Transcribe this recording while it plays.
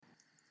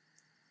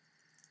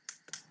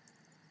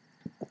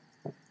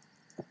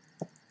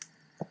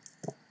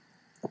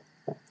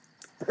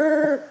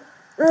Welcome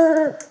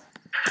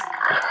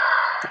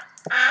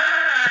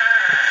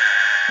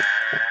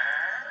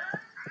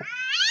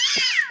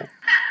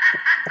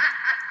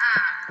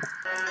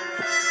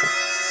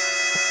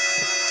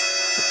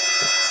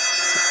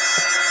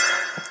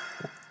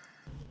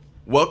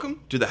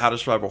to the How to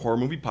Survive a Horror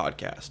Movie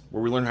podcast,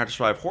 where we learn how to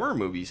survive horror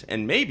movies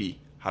and maybe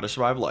how to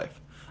survive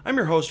life. I'm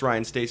your host,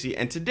 Ryan Stacy,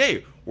 and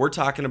today we're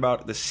talking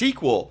about the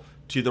sequel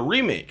to the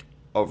remake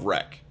of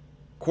REC,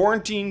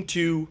 Quarantine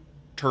 2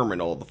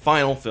 Terminal, the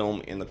final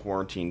film in the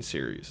Quarantine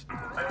series.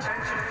 Attention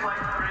Flight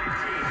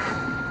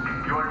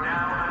 318. You are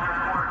now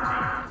under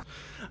quarantine.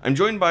 I'm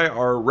joined by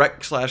our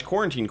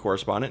REC/Quarantine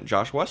correspondent,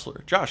 Josh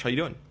Wessler. Josh, how you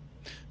doing?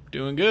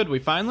 Doing good. We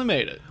finally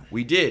made it.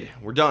 We did.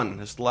 We're done.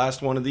 This is the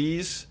last one of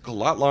these. Took a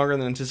lot longer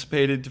than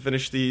anticipated to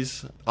finish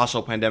these.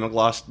 Also, pandemic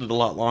lasted a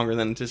lot longer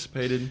than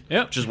anticipated.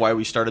 Yep. Which is why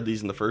we started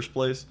these in the first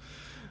place.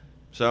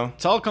 So,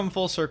 It's all come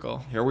full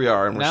circle. here we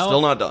are, and we're Now-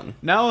 still not done.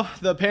 Now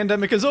the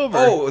pandemic is over.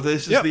 Oh,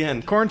 this is Yep. the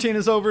end. Quarantine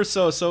is over,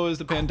 so is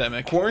the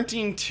pandemic.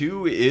 Quarantine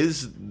 2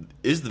 is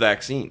the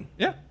vaccine.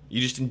 Yeah. You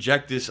just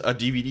inject a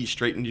DVD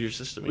straight into your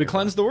system. We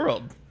cleanse the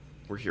world.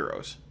 We're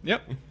heroes.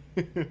 Yep.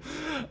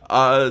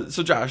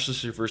 So, Josh, this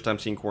is your first time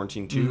seeing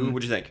Quarantine 2.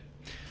 What'd you think?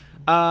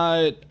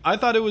 I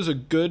thought it was a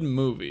good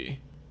movie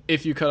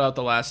if you cut out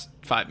the last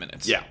 5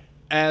 minutes. Yeah.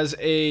 As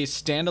a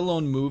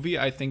standalone movie,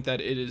 I think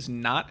that it is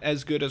not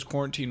as good as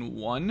Quarantine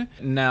 1.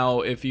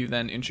 Now, if you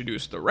then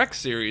introduce the REC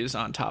series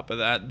on top of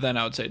that, then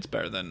I would say it's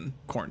better than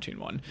Quarantine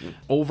 1.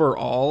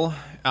 Overall,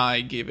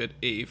 I gave it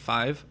a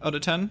 5 out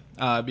of 10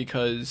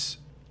 because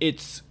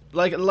it's,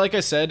 like I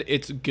said,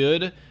 it's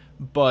good,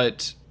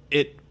 but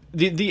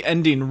the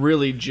ending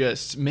really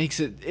just makes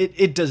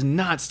it does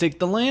not stick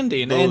the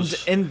landing.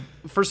 And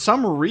for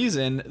some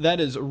reason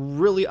that is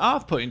really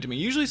off-putting to me.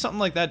 Usually something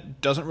like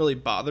that doesn't really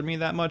bother me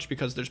that much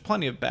because there's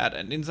plenty of bad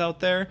endings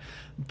out there,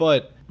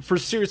 but for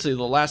seriously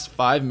the last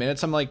 5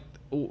 minutes I'm like,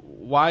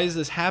 why is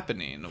this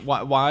happening?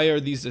 Why are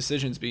these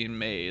decisions being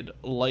made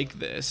like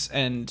this?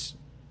 And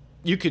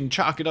you can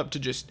chalk it up to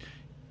just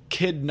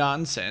kid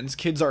nonsense.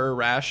 Kids are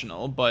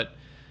irrational, but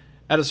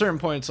at a certain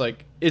point it's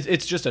like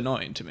it's just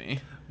annoying to me.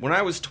 When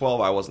I was 12,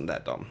 I wasn't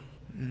that dumb.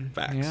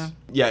 Facts.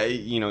 Yeah.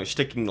 Yeah,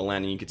 sticking the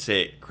landing, you could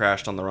say it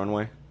crashed on the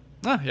runway.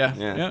 Ah,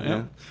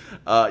 yeah.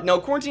 No,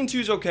 Quarantine 2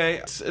 is okay.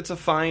 It's a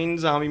fine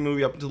zombie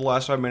movie up until the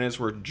last 5 minutes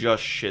where it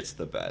just shits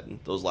the bed.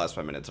 Those last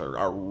 5 minutes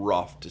are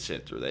rough to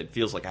sit through. It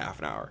feels like half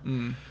an hour.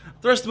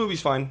 The rest of the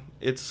movie's fine.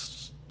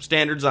 It's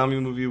standard zombie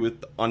movie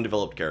with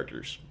undeveloped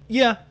characters.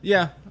 Yeah.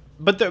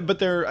 But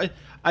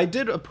I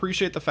did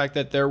appreciate the fact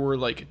that there were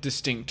like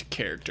distinct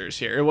characters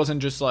here. It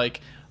wasn't just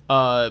like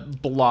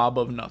blob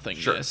of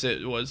nothingness. Sure.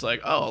 It was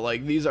like,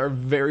 these are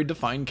very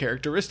defined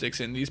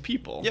characteristics in these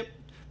people. Yep.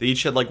 They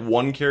each had like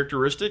one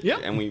characteristic,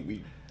 and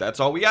we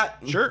that's all we got.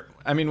 Sure.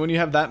 I mean, when you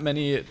have that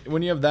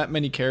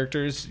many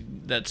characters,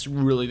 that's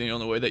really the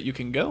only way that you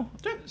can go.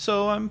 Yeah.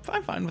 So I'm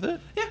fine with it.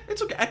 Yeah,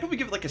 it's okay. I'd probably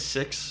give it like a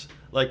 6.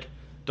 Like,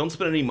 don't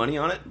spend any money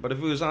on it, but if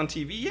it was on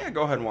TV, yeah,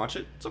 go ahead and watch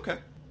it. It's okay.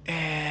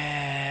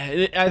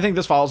 I think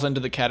this falls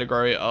into the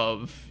category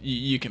of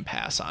you can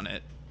pass on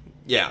it.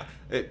 Yeah,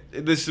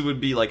 this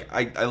would be like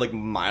I like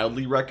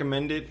mildly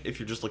recommend it if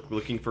you're just like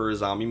looking for a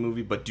zombie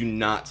movie, but do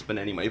not spend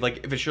any money.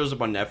 Like if it shows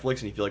up on Netflix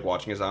and you feel like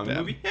watching a zombie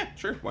movie, yeah,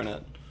 sure, why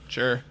not?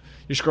 Sure,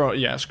 you're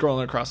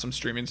scrolling across some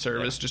streaming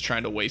service, just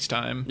trying to waste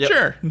time. Yep.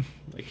 Sure,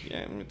 Like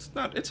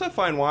it's a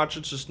fine watch.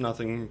 It's just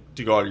nothing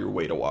to go out of your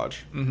way to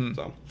watch.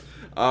 So,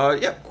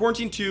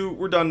 Quarantine 2,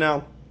 we're done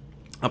now.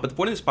 But the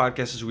point of this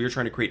podcast is we are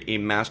trying to create a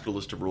master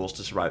list of rules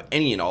to survive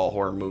any and all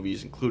horror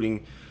movies,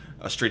 including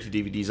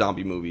straight-to-DVD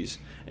zombie movies.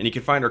 And you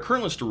can find our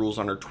current list of rules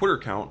on our Twitter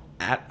account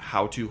at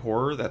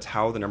HowToHorror. That's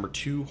how, the number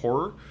 2,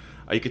 horror.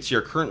 You can see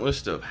our current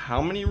list of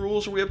how many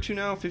rules are we up to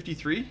now?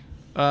 53?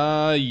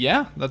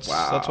 Yeah, that's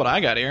what I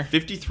got here.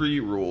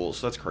 53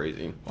 rules. That's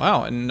crazy.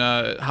 Wow, and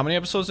how many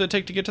episodes did it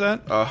take to get to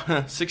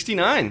that?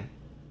 69.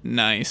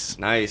 Nice.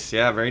 Nice.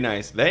 Yeah, very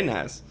nice. Very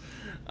nice.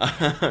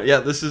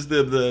 This is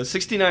the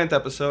 69th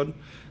episode,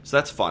 so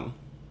that's fun.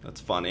 That's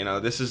fun.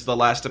 This is the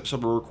last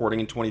episode we're recording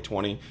in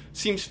 2020.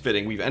 Seems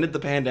fitting. We've ended the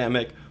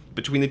pandemic.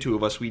 Between the two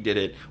of us, we did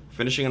it. We're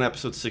finishing on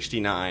episode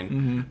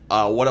 69.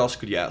 What else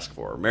could you ask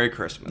for? Merry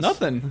Christmas.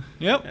 Nothing.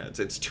 Yep. Yeah,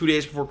 it's 2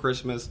 days before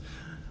Christmas.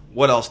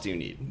 What else do you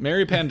need?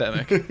 Merry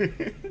pandemic.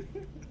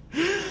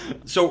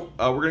 So,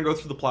 we're going to go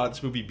through the plot of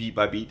this movie beat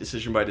by beat,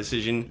 decision by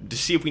decision, to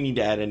see if we need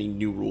to add any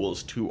new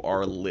rules to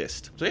our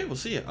list. So, yeah, we'll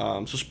see.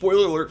 So,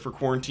 spoiler alert for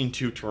Quarantine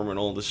 2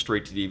 Terminal, the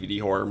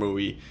straight-to-DVD horror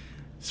movie.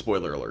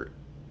 Spoiler alert.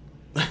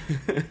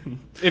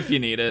 If you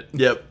need it.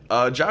 Yep.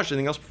 Josh,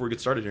 anything else before we get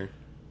started here?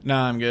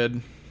 Nah, I'm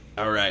good.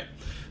 All right.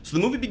 So,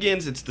 the movie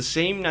begins. It's the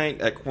same night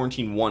that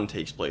Quarantine 1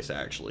 takes place,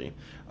 actually.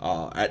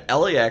 At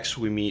LAX,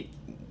 we meet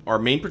our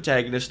main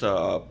protagonist,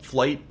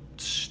 flight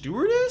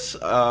stewardess?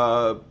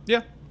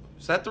 Yeah.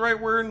 Is that the right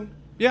word?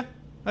 Yeah.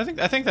 I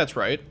think that's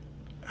right.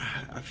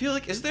 I feel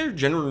like, is there a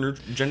gender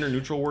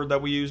neutral word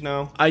that we use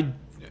now?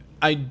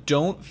 I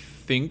don't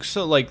think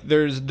so. Like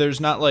there's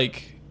not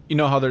like you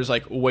know how there's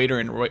like waiter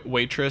and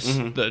waitress.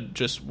 The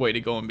just way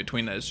to go in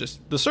between that is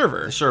just the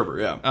server. The server,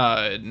 yeah.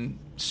 And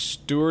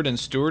steward and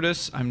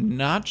stewardess. I'm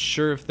not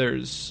sure if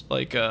there's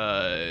like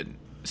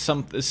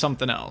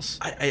something else.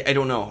 I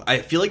don't know. I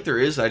feel like there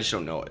is. I just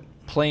don't know it.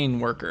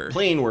 Plane worker.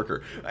 Plane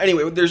worker.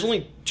 Anyway, there's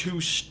only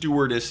 2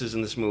 stewardesses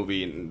in this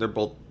movie, and they're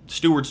both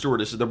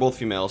stewardesses. They're both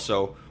female,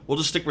 so we'll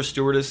just stick with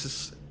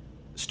stewardess.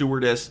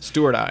 Steward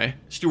eye.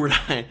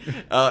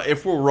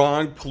 If we're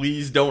wrong,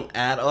 please don't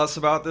at us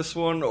about this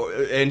one,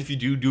 and if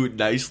you do it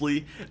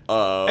nicely.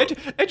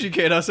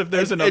 Educate us if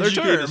there's another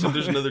term. Educate us if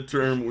there's another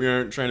term. We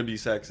aren't trying to be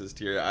sexist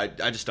here.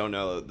 I just don't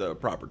know the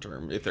proper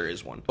term, if there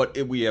is one. But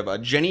we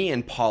have Jenny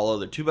and Paula.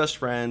 They're 2 best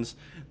friends.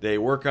 They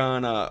work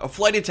on a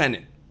flight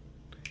attendant.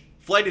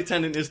 Flight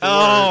attendant is the word.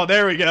 Oh,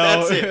 there we go.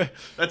 That's it.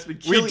 That's been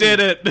killing We did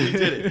me. it. We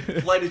did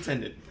it. Flight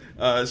attendant.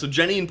 So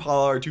Jenny and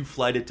Paula are 2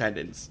 flight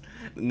attendants.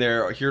 And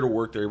they're here to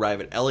work. They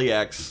arrive at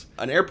LAX,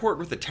 an airport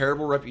with a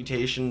terrible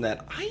reputation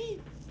that I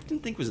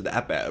didn't think was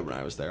that bad when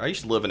I was there. I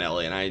used to live in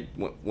LA, and I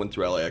went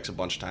through LAX a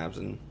bunch of times,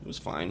 and it was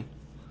fine.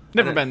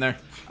 Never been there.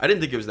 I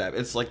didn't think it was that.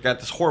 It's like got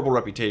this horrible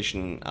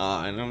reputation.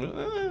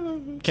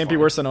 And Can't be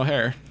worse than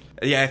O'Hare.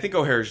 Yeah, I think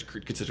O'Hare is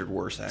considered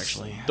worse,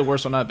 actually. The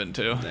worst one I've been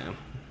to. Yeah.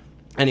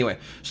 Anyway,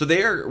 so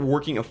they are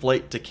working a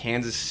flight to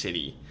Kansas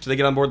City. So they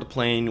get on board the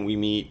plane. We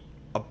meet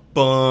a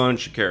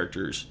bunch of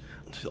characters.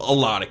 A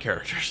lot of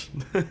characters.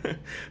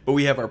 But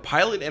we have our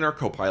pilot and our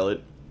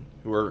co-pilot,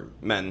 who are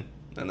men,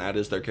 and that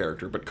is their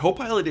character. But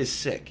co-pilot is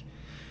sick,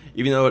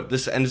 even though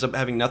this ends up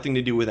having nothing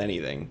to do with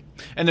anything.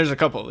 And there's a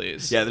couple of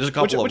these. Yeah, there's a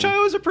couple of which them. I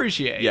always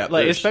appreciate. Yeah,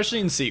 like, especially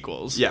in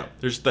sequels. Yeah,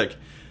 there's like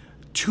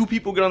 2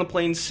 people get on the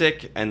plane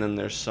sick, and then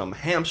there's some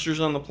hamsters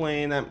on the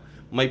plane that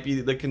might be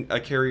a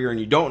carrier,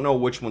 and you don't know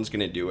which one's going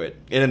to do it.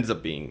 It ends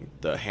up being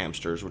the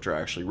hamsters, which are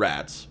actually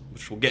rats,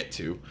 which we'll get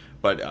to.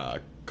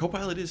 But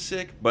co-pilot is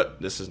sick,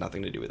 but this has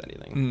nothing to do with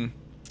anything.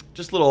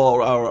 Just a little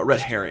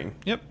red herring.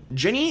 Yep.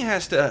 Jenny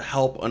has to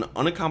help an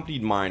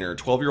unaccompanied minor,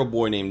 12-year-old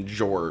boy named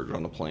George,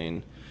 on the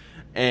plane.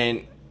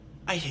 And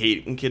I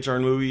hate when kids are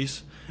in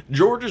movies.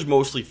 George is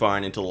mostly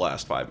fine until the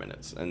last 5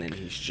 minutes, and then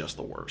he's just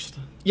the worst.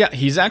 Yeah,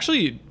 he's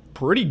actually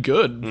pretty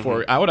good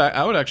for. I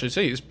would actually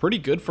say he's pretty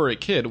good for a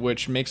kid,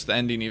 which makes the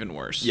ending even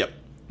worse. Yep.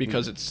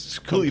 Because it's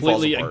Completely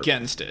completely falls apart.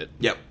 against it.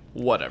 Yep.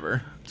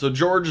 Whatever. So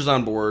George is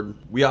on board.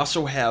 We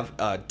also have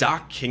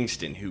Doc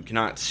Kingston, who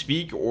cannot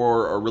speak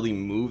or really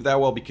move that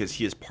well because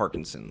he has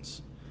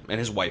Parkinson's. And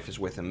his wife is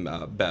with him,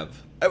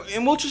 Bev.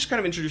 And we'll just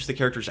kind of introduce the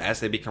characters as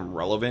they become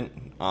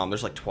relevant.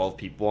 There's like 12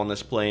 people on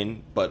this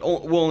plane, but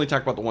we'll only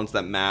talk about the ones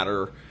that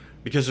matter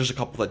because there's a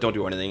couple that don't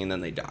do anything and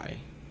then they die.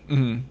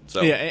 Mm-hmm.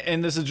 So yeah,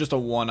 and this is just a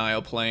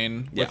one-aisle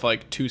plane with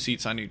like 2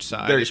 seats on each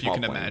side. Very if small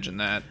you can plane. imagine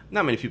that.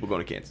 Not many people go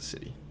to Kansas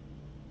City.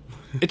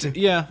 It's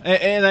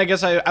and I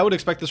guess I would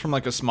expect this from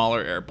like a smaller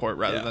airport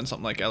rather than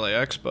something like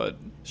LAX, but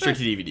Straight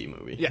to DVD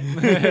movie.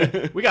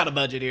 yeah, we got a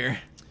budget here.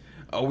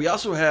 We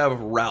also have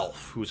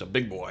Ralph, who's a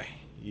big boy.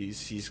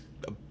 He's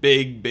a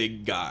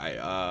big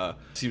guy.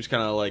 Seems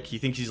kind of like he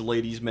thinks he's a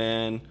ladies'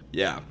 man.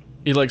 Yeah.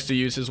 He likes to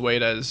use his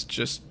weight as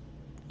just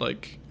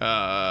like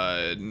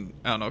I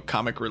don't know,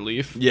 comic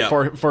relief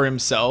for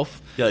himself.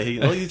 Yeah,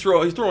 he's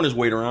throwing his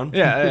weight around.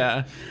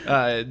 Yeah.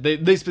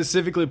 They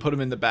specifically put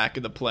him in the back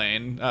of the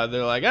plane.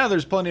 They're like,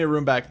 there's plenty of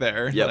room back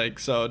there. Yep. Like,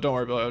 so don't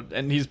worry about it.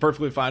 And he's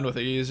perfectly fine with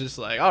it. He's just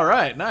like, all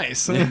right, nice.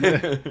 So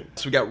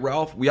we got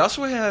Ralph. We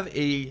also have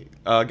a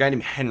guy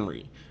named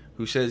Henry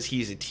who says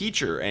he's a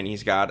teacher and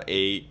he's got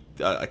a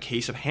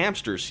case of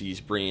hamsters he's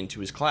bringing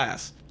to his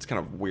class. It's kind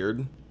of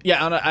weird.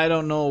 Yeah, I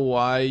don't know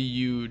why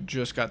you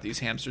just got these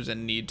hamsters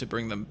and need to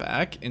bring them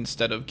back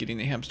instead of getting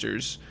the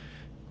hamsters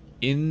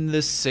in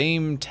the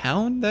same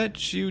town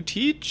that you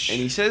teach. And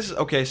he says,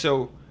 okay,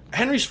 so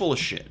Henry's full of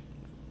shit.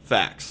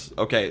 Facts.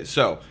 Okay,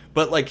 so,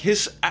 but like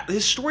his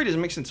story doesn't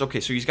make sense. Okay,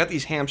 so he's got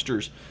these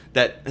hamsters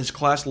that his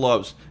class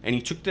loves, and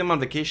he took them on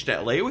vacation to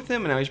LA with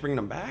him, and now he's bringing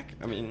them back?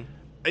 I mean...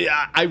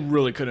 Yeah, I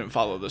really couldn't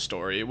follow the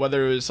story.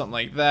 Whether it was something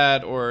like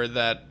that or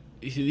that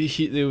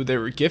they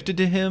were gifted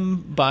to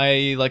him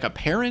by like a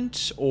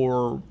parent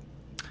or...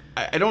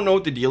 I don't know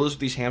what the deal is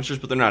with these hamsters,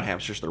 but they're not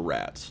hamsters, they're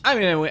rats. I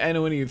mean, I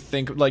know when you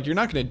think, like, you're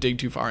not going to dig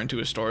too far into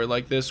a story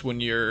like this when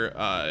you're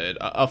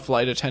a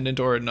flight attendant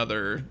or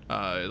another,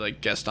 like,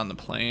 guest on the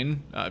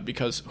plane,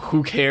 because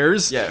who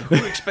cares? Yeah,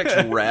 who expects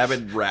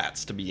rabid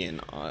rats to be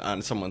in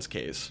on someone's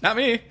case? Not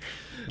me.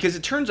 Because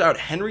it turns out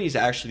Henry is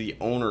actually the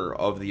owner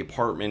of the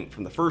apartment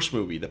from the first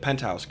movie, the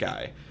penthouse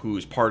guy,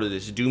 who's part of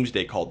this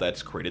doomsday cult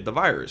that's created the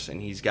virus.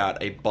 And he's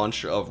got a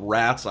bunch of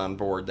rats on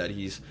board that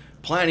he's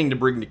planning to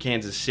bring to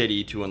Kansas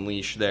City to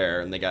unleash there.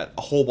 And they got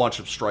a whole bunch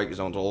of strike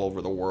zones all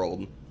over the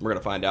world. We're going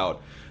to find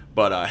out.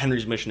 But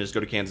Henry's mission is to go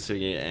to Kansas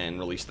City and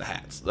release the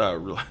hats.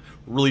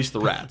 Release the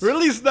rats.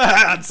 Release the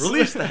hats!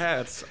 Release the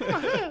hats.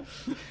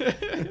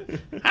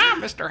 Ah,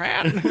 Mr.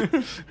 Hat.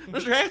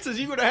 Mr. Hat says,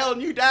 you go to hell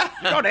and you die.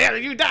 Go to hell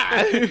and you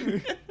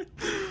die.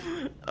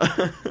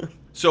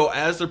 So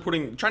as they're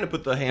trying to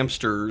put the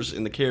hamsters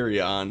in the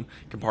carry-on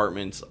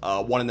compartments,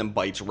 one of them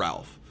bites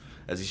Ralph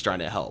as he's trying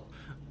to help.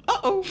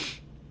 Uh-oh.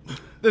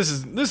 this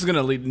is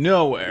gonna lead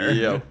nowhere.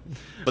 Yeah.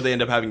 But they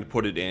end up having to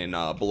put it in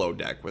below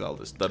deck with all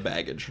the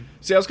baggage.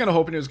 See, I was kind of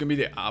hoping it was gonna be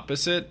the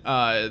opposite.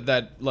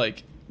 That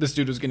like this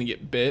dude was gonna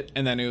get bit,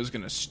 and then it was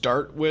gonna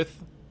start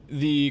with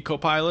the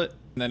co-pilot,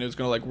 and then it was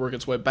gonna like work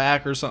its way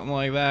back or something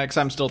like that. Because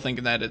I'm still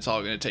thinking that it's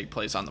all gonna take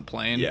place on the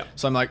plane. Yeah.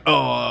 So I'm like,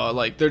 oh,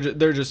 like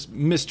they're just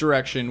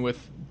misdirection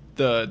with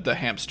the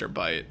hamster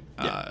bite.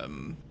 Yeah.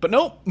 But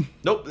nope.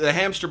 Nope, the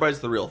hamster bite's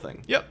the real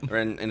thing. Yep.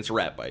 And it's a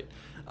rat bite.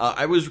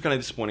 I was kind of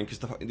disappointed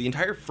because the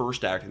entire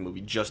first act of the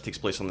movie just takes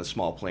place on this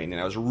small plane, and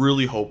I was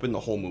really hoping the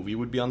whole movie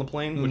would be on the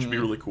plane, which would be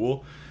really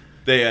cool.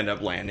 They end up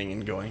landing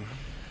and going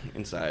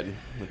inside,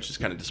 which is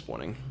kind of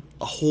disappointing.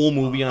 A whole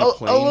movie on a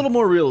plane. A little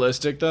more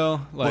realistic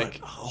though,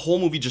 like a whole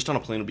movie just on a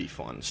plane would be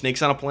fun.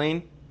 Snakes on a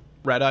plane?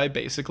 Red Eye,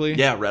 basically.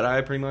 Yeah, Red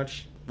Eye, pretty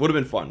much. Would have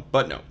been fun,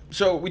 but no.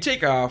 So we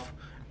take off,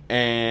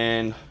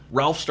 and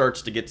Ralph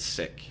starts to get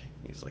sick.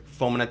 He's like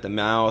foaming at the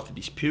mouth, and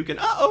he's puking.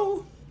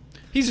 Uh-oh!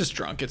 He's just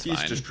drunk. It's fine.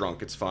 He's just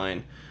drunk. It's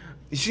fine.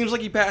 He seems like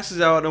he passes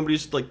out.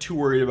 Nobody's like too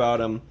worried about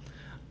him.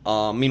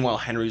 Meanwhile,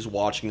 Henry's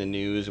watching the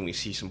news, and we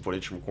see some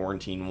footage from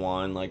Quarantine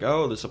 1. Like,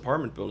 oh, this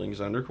apartment building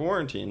is under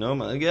quarantine. Oh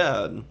my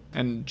god.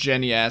 And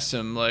Jenny asks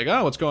him like,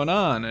 "Oh, what's going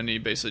on?" And he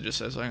basically just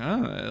says like,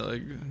 "Oh,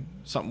 like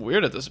something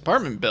weird at this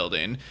apartment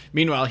building."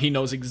 Meanwhile, he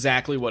knows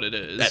exactly what it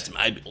is. That's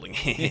my building.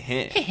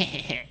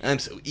 I'm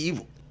so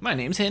evil. My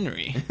name's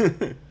Henry.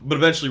 But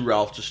eventually,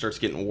 Ralph just starts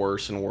getting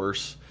worse and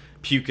worse,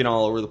 puking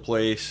all over the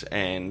place.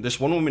 And this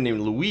one woman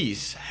named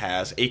Louise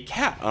has a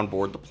cat on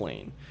board the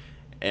plane,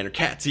 and her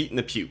cat's eating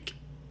the puke.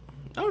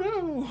 Oh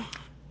no.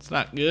 It's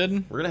not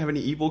good. We're gonna have an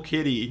evil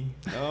kitty.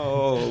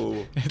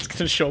 Oh. It's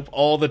gonna show up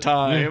all the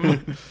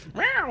time.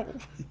 Meow.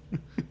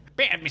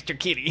 Bad Mr.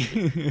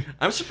 Kitty.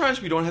 I'm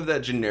surprised we don't have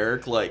that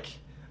generic, like,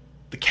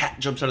 the cat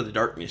jumps out of the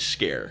darkness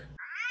scare.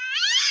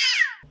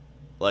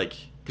 Like,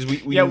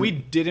 because we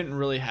didn't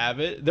really have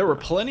it. There were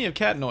plenty of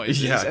cat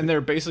noises, Yeah. and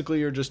they're basically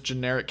your just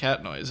generic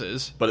cat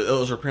noises. But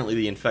those are apparently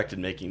the infected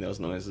making those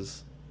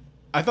noises.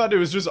 I thought it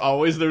was just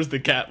always there's the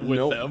cat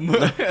with them.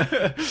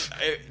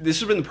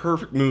 This would have been the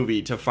perfect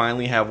movie to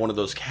finally have one of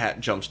those cat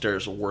jump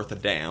scares worth a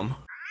damn.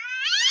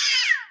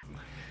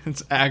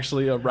 It's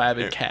actually a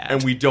rabid cat.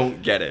 And we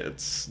don't get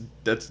it.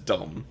 That's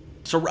dumb.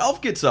 So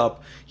Ralph gets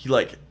up, he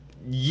like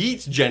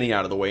yeets Jenny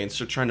out of the way and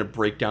starts trying to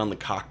break down the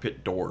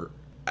cockpit door.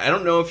 I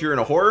don't know if you're in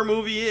a horror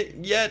movie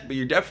yet, but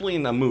you're definitely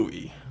in a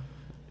movie.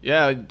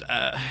 Yeah,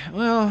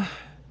 well,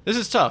 this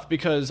is tough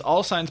because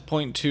all signs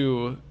point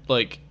to,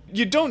 like,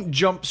 you don't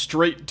jump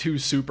straight to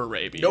super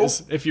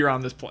rabies if you're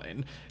on this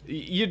plane.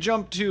 You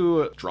jump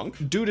to...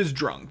 Drunk? Dude is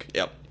drunk.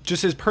 Yep.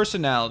 Just his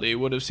personality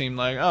would have seemed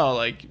like, oh,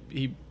 like,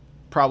 he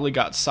probably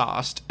got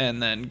sauced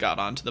and then got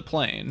onto the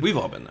plane. We've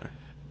all been there.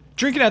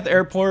 Drinking at the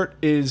airport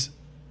is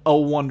a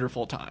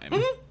wonderful time.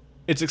 Mm-hmm.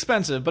 It's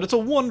expensive, but it's a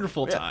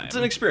wonderful time. It's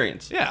an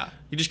experience. Yeah.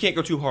 You just can't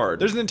go too hard.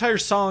 There's an entire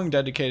song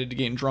dedicated to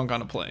getting drunk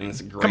on a plane. And it's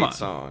a Come great on.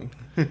 song.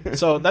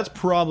 So that's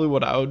probably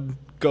what I would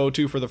go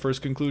to for the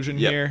first conclusion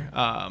Yep. here.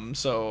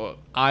 So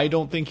I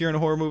don't think you're in a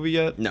horror movie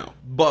yet. No.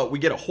 But we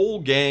get a whole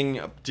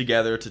gang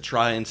together to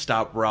try and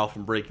stop Ralph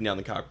from breaking down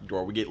the cockpit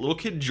door. We get little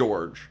kid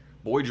George.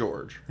 Boy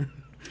George.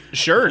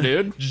 Sure,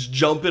 dude. Just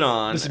jumping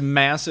on. This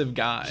massive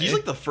guy. He's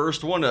like the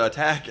first one to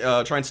attack,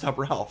 try and stop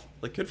Ralph.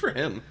 Like, good for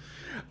him.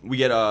 We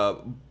get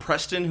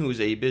Preston, who's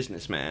a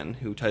businessman,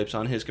 who types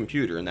on his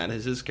computer, and that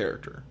is his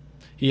character.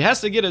 He has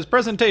to get his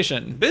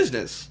presentation.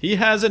 Business. He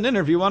has an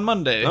interview on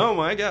Monday. Oh,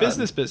 my God.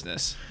 Business.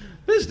 Business.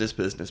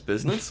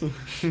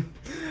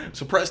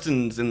 So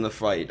Preston's in the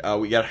fight.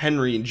 We got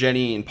Henry and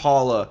Jenny and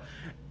Paula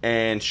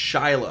and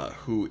Shyla,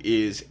 who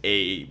is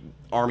a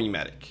army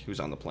medic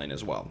who's on the plane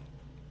as well.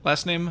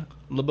 Last name,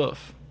 LaBeouf.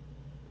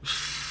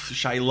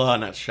 Shyla,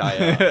 not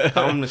Shia.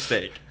 Common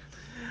mistake.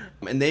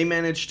 And they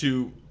manage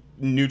to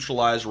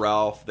neutralize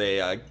Ralph.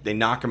 They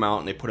knock him out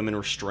and they put him in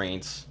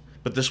restraints.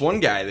 But this one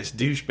guy, this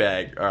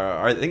douchebag,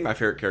 I think my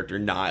favorite character,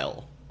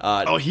 Niall.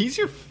 He's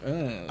your...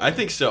 I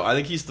think so. I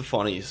think he's the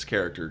funniest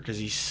character because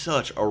he's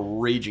such a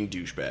raging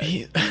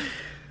douchebag.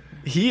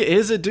 He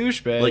is a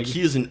douchebag. Like,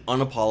 he is an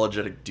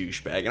unapologetic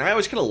douchebag. And I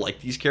always kind of like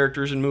these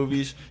characters in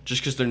movies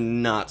just because they're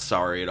not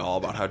sorry at all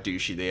about how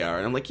douchey they are.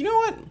 And I'm like, you know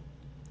what?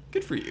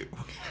 Good for you.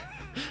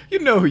 You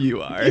know who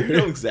you are. You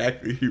know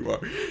exactly who you are.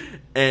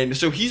 And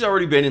so he's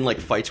already been in, like,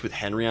 fights with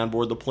Henry on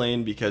board the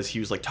plane because he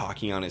was, like,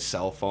 talking on his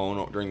cell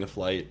phone during the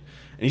flight.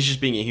 And he's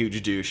just being a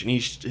huge douche. And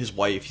his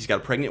wife, he's got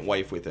a pregnant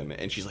wife with him.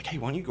 And she's like, hey,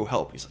 why don't you go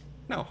help? He's like,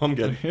 no, I'm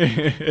good.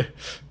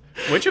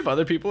 Which, if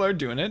other people are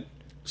doing it,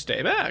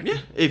 stay back. Yeah.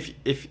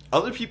 If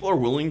other people are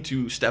willing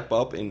to step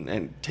up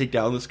and take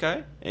down this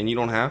guy, and you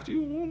don't have to,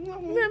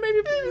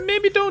 Yeah,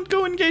 maybe don't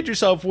go engage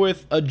yourself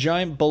with a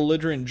giant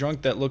belligerent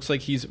drunk that looks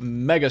like he's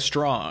mega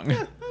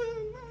strong.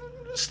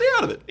 stay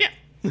out of it.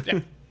 Yeah.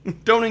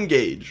 Don't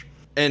engage.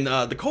 And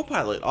the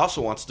co-pilot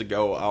also wants to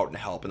go out and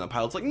help, and the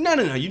pilot's like, no,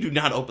 you do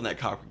not open that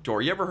cockpit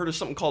door. You ever heard of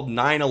something called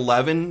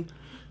 9/11?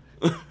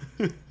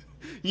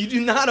 You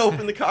do not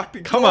open the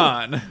cockpit door. Come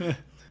on.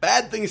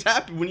 bad things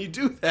happen when you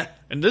do that.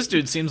 And this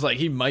dude seems like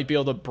he might be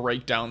able to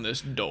break down this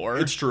door.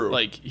 It's true.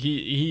 Like,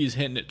 he's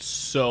hitting it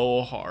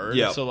so hard.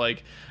 Yeah. So,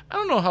 like, I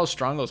don't know how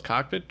strong those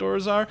cockpit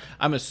doors are.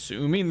 I'm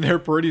assuming they're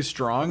pretty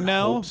strong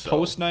now, hope so.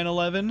 post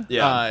 9/11.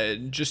 Yeah.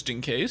 Just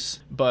in case.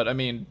 But, I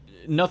mean,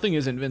 nothing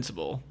is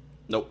invincible.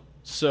 Nope.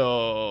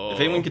 So... If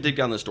anyone can take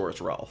down this door,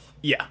 it's Ralph.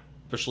 Yeah.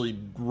 Especially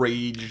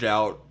raged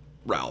out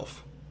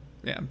Ralph.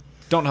 Yeah.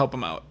 Don't help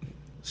him out.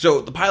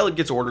 So the pilot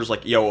gets orders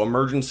like, yo,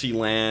 emergency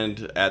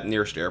land at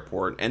nearest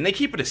airport, and they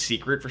keep it a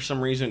secret for some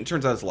reason. It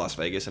turns out it's Las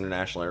Vegas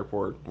International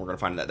Airport. We're going to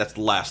find that. That's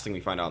the last thing we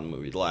find out in the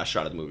movie. The last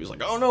shot of the movie is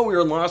like, oh no, we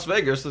were in Las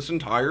Vegas this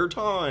entire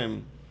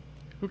time.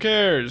 Who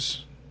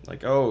cares?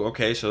 Like, oh,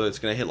 okay, so it's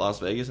going to hit Las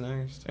Vegas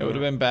next? It would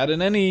have been bad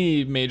in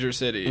any major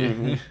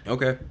city.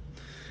 Okay.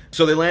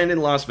 So they land in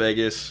Las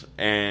Vegas,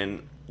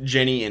 and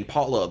Jenny and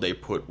Paula, they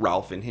put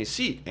Ralph in his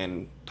seat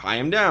and tie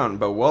him down.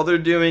 But while they're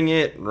doing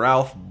it,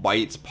 Ralph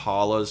bites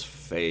Paula's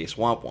face.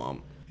 Womp womp.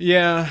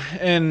 Yeah,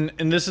 and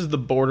this is the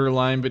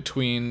borderline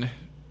between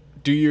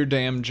do your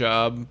damn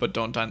job, but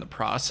don't die in the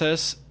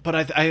process. But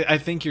I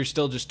think you're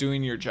still just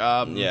doing your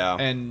job. Yeah.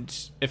 And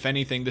if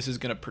anything, this is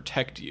going to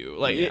protect you.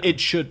 Like, Yeah. it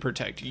should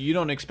protect you. You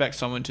don't expect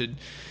someone to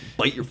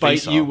Bite your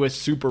bite face you off. with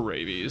super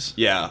rabies.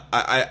 Yeah,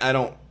 I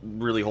don't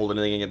really hold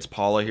anything against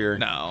Paula here.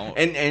 No.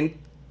 And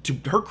to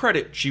her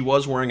credit, she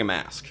was wearing a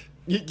mask.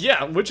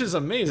 Yeah, which is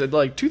amazing.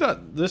 Like,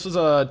 this was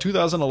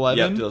 2011.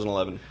 Yeah,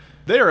 2011.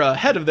 They're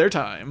ahead of their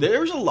time.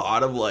 There's a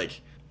lot of, like,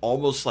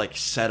 almost, like,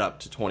 setup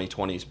to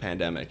 2020's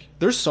pandemic.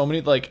 There's so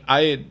many, like,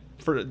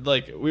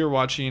 we were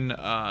watching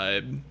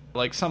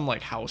like some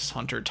like house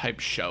hunter type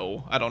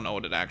show. I don't know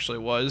what it actually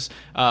was,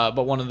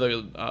 but one of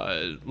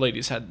the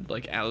ladies had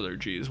like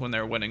allergies when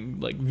they were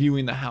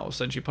viewing the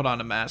house, and she put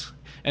on a mask,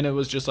 and it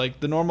was just like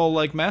the normal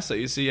like mask that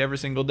you see every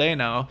single day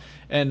now.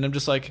 And I'm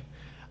just like,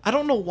 I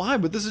don't know why,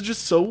 but this is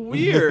just so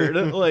weird.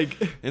 Like,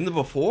 In the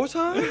before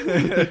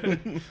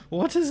time?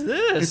 what is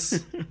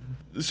this?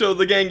 So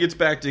the gang gets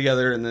back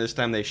together, and this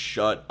time they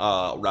shut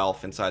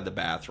Ralph inside the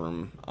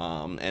bathroom,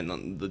 and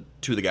then the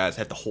two of the guys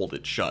have to hold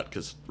it shut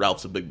because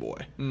Ralph's a big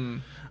boy.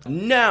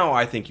 Now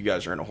I think you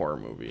guys are in a horror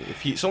movie.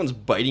 If someone's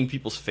biting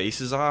people's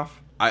faces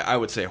off, I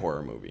would say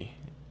horror movie.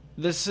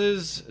 This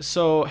is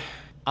so.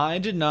 I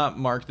did not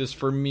mark this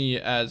for me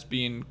as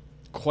being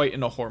quite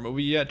in a horror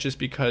movie yet, just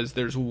because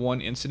there's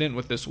one incident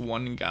with this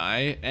one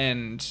guy,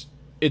 and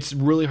it's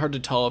really hard to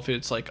tell if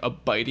it's like a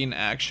biting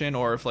action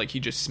or if like he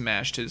just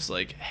smashed his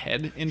like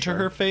head into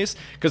her face,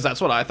 because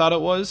that's what I thought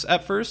it was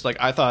at first. Like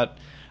I thought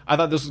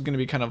this was going to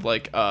be kind of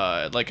like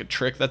a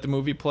trick that the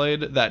movie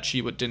played, that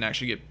she didn't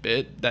actually get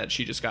bit, that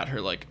she just got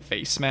her like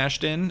face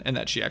smashed in, and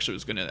that she actually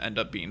was going to end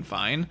up being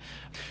fine.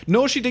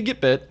 No, she did get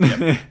bit.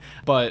 Yep.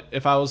 But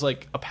if I was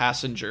like a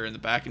passenger in the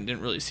back and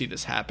didn't really see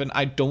this happen,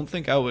 I don't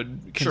think I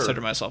would consider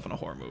myself in a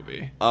horror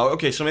movie.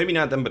 Okay, so maybe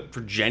not them, but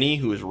for Jenny,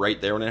 who was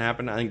right there when it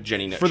happened, I think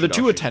Jenny... For the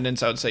two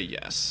attendants, I would say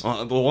yes.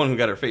 the one who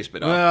got her face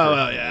bit off.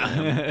 Well,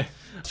 yeah.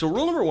 So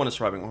rule number one is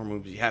surviving a horror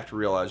movie, you have to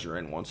realize you're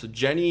in one. So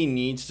Jenny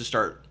needs to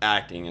start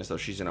acting as though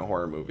she's in a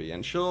horror movie,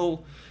 and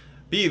she'll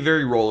be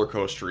very roller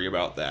coastery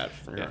about that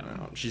from here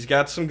on out. She's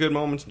got some good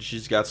moments, and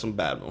she's got some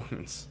bad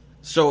moments.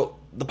 So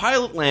the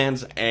pilot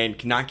lands and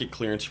cannot get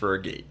clearance for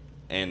a gate,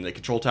 and the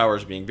control tower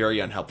is being very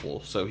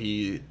unhelpful. So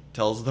he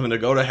tells them to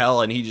go to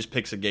hell, and he just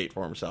picks a gate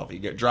for himself. He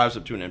drives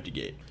up to an empty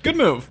gate. Good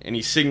move. And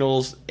he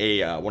signals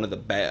one of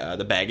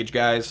the baggage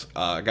guys,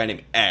 a guy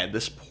named Ed,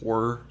 this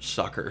poor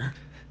sucker.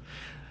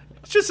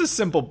 It's just a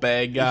simple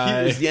bag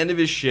guy. It's the end of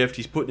his shift.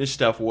 He's putting his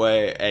stuff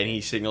away, and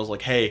he signals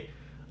like, "Hey,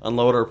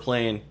 unload our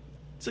plane."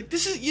 It's like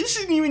this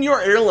isn't even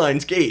your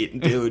airline's gate,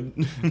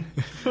 dude.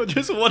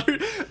 Just wonder,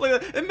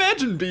 like,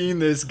 imagine being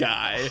this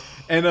guy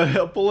and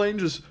a plane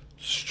just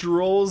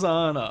strolls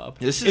on up.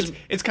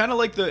 It's kind of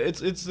like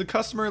it's the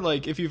customer,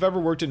 like if you've ever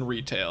worked in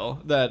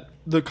retail, that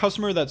the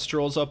customer that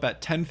strolls up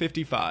at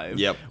 10:55.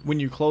 Yep. When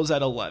you close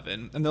at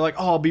 11, and they're like,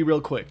 "Oh, I'll be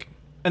real quick."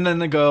 And then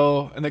they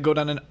go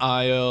down an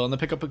aisle, and they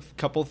pick up a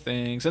couple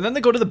things, and then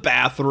they go to the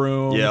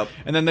bathroom. Yep.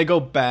 And then they go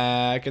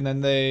back, and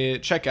then they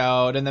check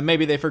out, and then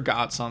maybe they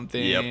forgot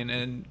something. Yep.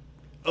 And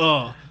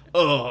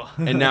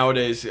And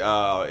nowadays,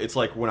 it's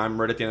like when I'm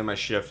right at the end of my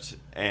shift,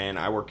 and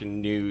I work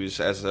in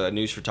news as a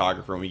news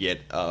photographer, and we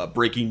get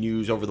breaking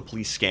news over the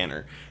police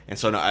scanner. And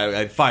so now I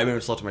have 5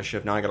 minutes left of my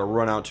shift. Now I got to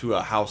run out to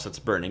a house that's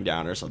burning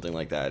down or something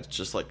like that. It's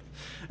just like,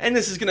 and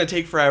this is going to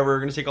take forever,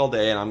 going to take all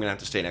day, and I'm going to have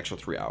to stay an extra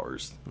 3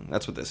 hours.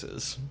 That's what this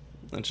is.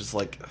 It's just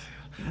like,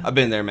 I've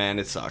been there, man.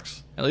 It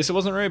sucks. At least it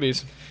wasn't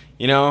rabies.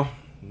 You know,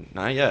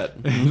 not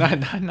yet.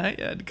 not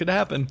yet. It could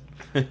happen.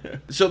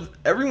 So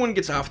everyone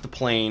gets off the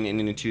plane and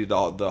into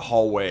the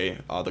hallway,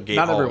 the gate.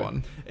 Not hallway,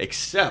 everyone.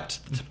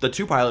 except the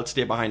two pilots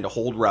stay behind to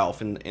hold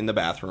Ralph in the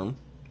bathroom.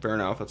 Fair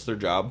enough, that's their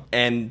job.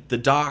 And the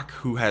doc,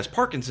 who has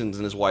Parkinson's,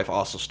 and his wife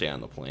also stay on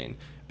the plane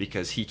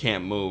because he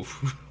can't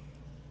move.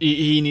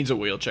 He needs a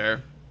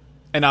wheelchair,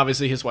 and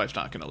obviously his wife's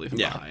not going to leave him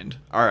behind.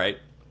 All right,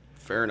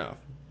 fair enough.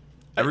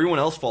 Everyone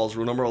else follows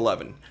rule number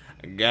 11.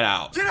 Get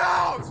out. Get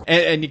out!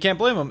 And you can't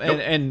blame him.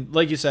 And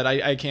like you said,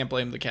 I can't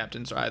blame the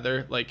captains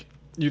either. Like,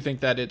 You think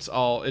that it's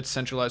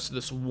centralized to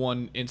this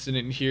one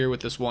incident here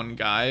with this one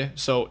guy.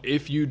 So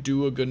if you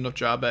do a good enough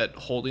job at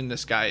holding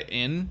this guy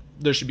in,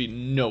 there should be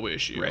no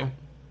issue. Right.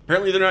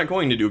 Apparently, they're not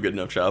going to do a good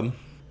enough job.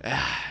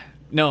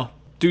 No,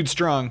 dude's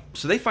strong.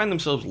 So they find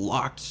themselves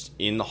locked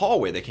in the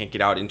hallway. They can't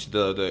get out into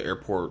the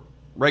airport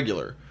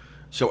regular.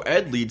 So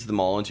Ed leads them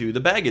all into the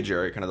baggage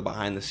area, kind of the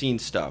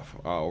behind-the-scenes stuff,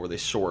 where they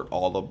sort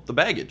all the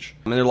baggage.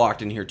 And they're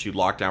locked in here, too.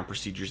 Lockdown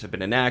procedures have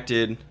been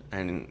enacted.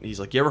 And he's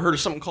like, you ever heard of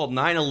something called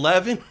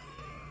 9/11?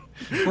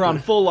 We're on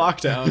full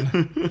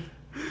lockdown.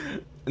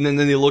 And then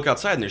they look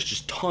outside, and there's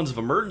just tons of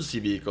emergency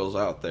vehicles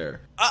out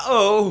there.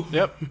 Uh-oh!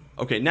 Yep.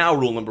 Okay, now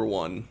rule number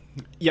 1.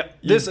 Yep.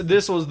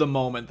 This was the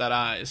moment that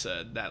I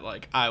said that,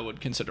 like, I would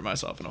consider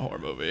myself in a horror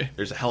movie.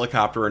 There's a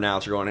helicopter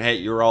announcer going, hey,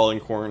 you're all in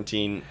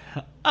quarantine.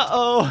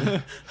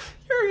 Uh-oh.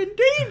 You're in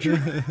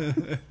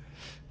danger.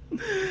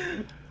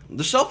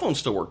 The cell phones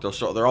still work, though,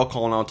 so they're all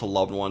calling out to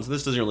loved ones.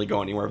 This doesn't really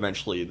go anywhere.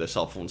 Eventually, the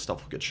cell phone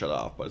stuff will get shut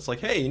off. But it's like,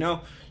 hey, you're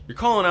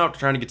calling out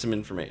trying to get some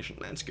information.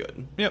 That's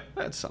good. Yep.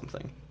 That's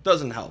something.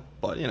 Doesn't help,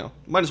 but,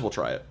 might as well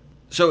try it.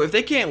 So if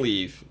they can't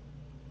leave,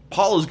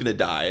 Paula's going to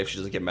die if she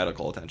doesn't get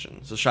medical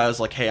attention. So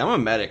Shila's like, hey, I'm a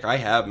medic. I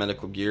have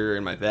medical gear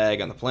in my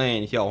bag on the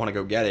plane. If y'all want to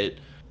go get it.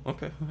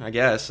 Okay, I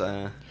guess.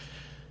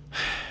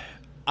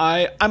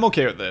 I'm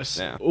okay with this.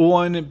 Yeah.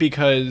 One,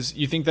 because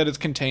you think that it's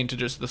contained to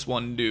just this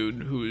one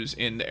dude who's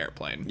in the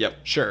airplane. Yep.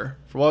 Sure.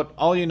 For what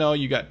all you know,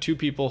 you got 2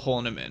 people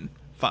holding him in.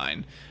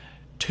 Fine.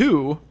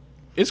 2,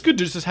 it's good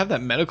to just have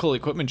that medical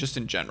equipment just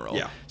in general.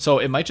 Yeah. So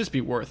it might just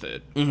be worth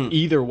it. Mm-hmm.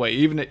 Either way,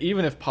 even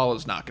if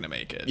Paula's not going to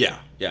make it.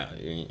 Yeah.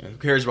 Who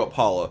cares about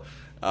Paula?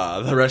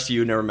 The rest of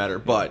you never met her,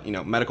 but,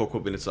 medical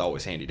equipment is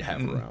always handy to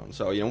have around.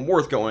 So,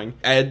 worth going.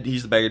 Ed,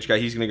 he's the baggage guy.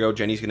 He's going to go.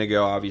 Jenny's going to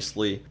go,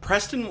 obviously.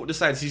 Preston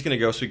decides he's going to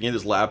go so he can get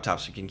his laptop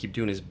so he can keep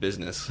doing his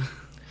business.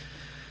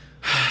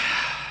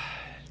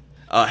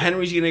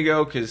 Henry's going to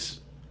go because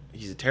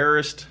he's a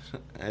terrorist.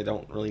 I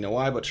don't really know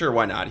why, but sure,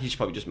 why not? He's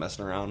probably just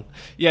messing around.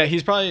 Yeah,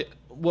 he's probably...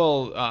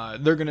 Well,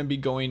 they're going to be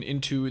going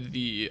into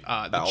the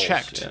Bowels,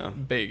 checked yeah.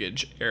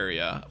 baggage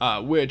area,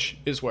 which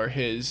is where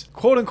his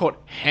quote-unquote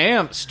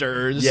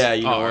hamsters Yeah,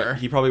 you know are. what?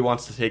 He probably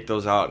wants to take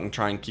those out and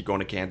try and keep going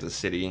to Kansas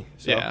City.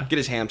 So Yeah. get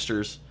his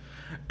hamsters.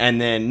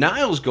 And then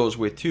Niles goes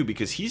with, too,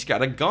 because he's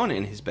got a gun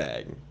in his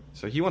bag.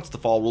 So he wants to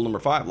follow rule number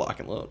 5, lock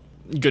and load.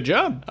 Good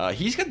job.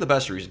 He's got the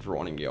best reason for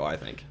wanting to go, I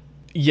think.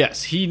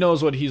 Yes, he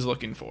knows what he's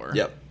looking for.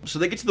 Yep. So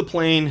they get to the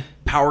plane.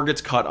 Power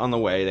gets cut on the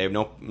way. They have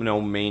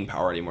no main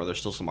power anymore. There's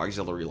still some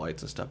auxiliary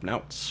lights and stuff. Now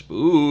it's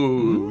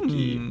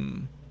spooky.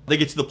 They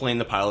get to the plane.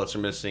 The pilots are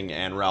missing,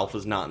 and Ralph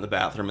is not in the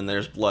bathroom, and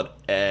there's blood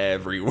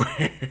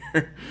everywhere.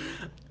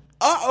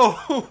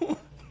 Uh-oh!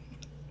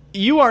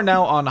 You are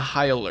now on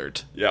high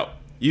alert. Yep.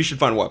 You should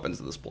find weapons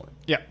at this point.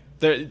 Yeah.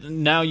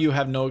 Now you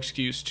have no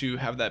excuse to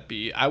have that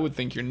be, I would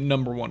think, your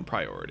number 1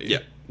 priority. Yeah.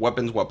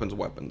 Weapons.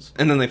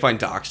 And then they find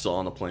Doc still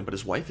on the plane, but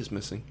his wife is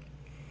missing.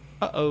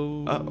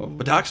 Uh-oh.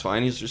 But Doc's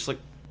fine. He's just,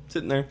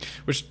 sitting there.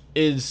 Which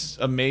is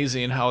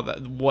amazing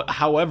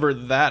however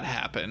that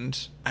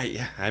happened.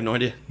 I have no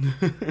idea.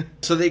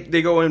 So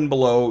they go in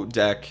below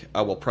deck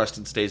while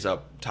Preston stays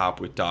up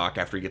top with Doc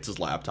after he gets his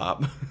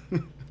laptop.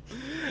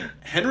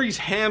 Henry's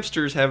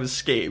hamsters have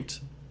escaped.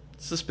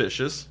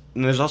 Suspicious.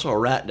 And there's also a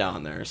rat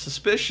down there.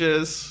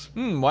 Suspicious.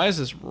 Why is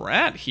this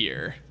rat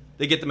here?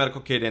 They get the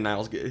medical kit in.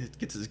 Niles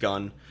gets his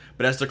gun.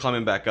 But as they're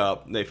climbing back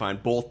up, they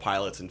find both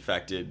pilots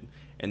infected.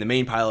 And the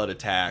main pilot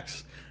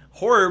attacks.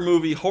 Horror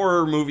movie.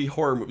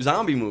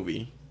 Zombie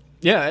movie.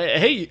 Yeah,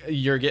 hey,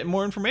 you're getting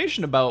more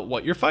information about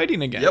what you're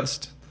fighting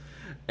against.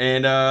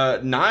 Yep.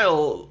 And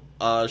Niall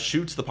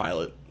shoots the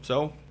pilot.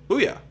 So,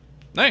 booyah.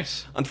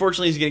 Nice.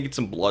 Unfortunately, he's going to get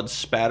some blood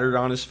spattered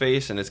on his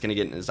face, and it's going to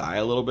get in his eye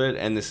a little bit,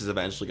 and this is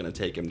eventually going to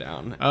take him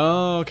down.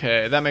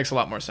 Okay, that makes a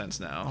lot more sense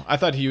now. I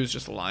thought he was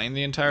just lying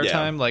the entire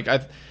time. Like,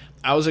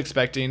 I was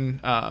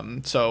expecting,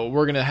 so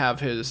we're going to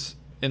have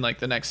in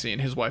the next scene,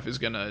 his wife is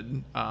going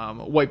to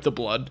wipe the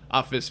blood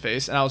off of his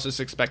face, and I was just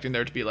expecting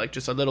there to be,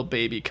 just a little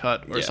baby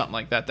cut or something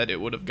like that it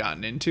would have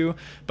gotten into.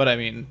 But, I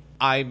mean,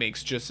 eye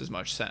makes just as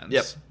much sense.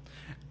 Yep.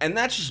 And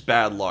that's just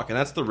bad luck, and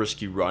that's the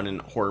risk you run in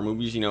horror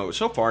movies.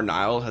 So far,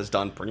 Niall has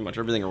done pretty much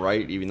everything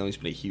right, even though he's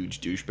been a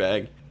huge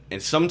douchebag.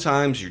 And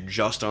sometimes you're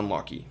just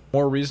unlucky.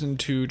 More reason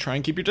to try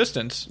and keep your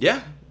distance.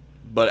 Yeah.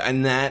 But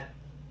in that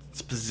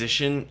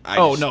position,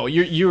 no,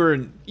 you're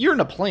in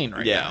a plane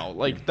right now.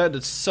 That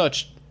is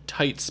such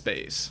tight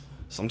space.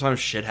 Sometimes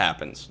shit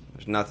happens.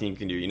 There's nothing you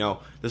can do.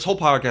 This whole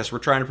podcast, we're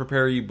trying to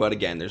prepare you, but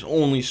again, there's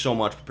only so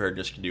much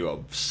preparedness you can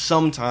do.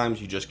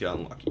 Sometimes you just get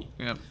unlucky.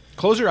 Yeah.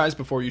 Close your eyes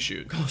before you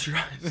shoot. Close your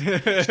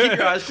eyes. Just keep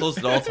your eyes closed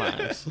at all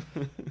times.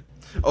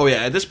 Oh,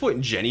 yeah. At this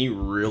point, Jenny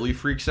really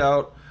freaks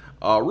out.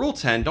 Rule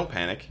 10, don't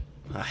panic.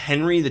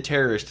 Henry the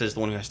terrorist is the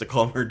one who has to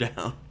calm her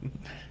down.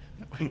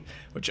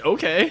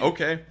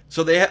 Okay.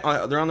 So they're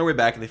on their way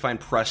back, and they find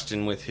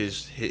Preston with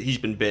he's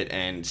been bit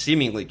and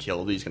seemingly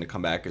killed. He's going to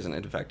come back as an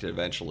infected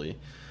eventually.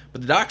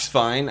 But the Doc's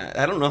fine.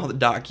 I don't know how the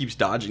Doc keeps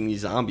dodging these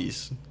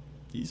zombies.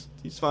 He's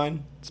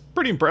fine. It's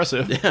pretty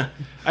impressive. Yeah.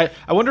 I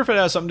wonder if it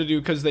has something to do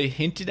because they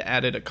hinted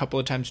at it a couple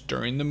of times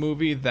during the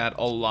movie that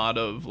a lot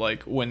of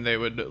like when they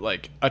would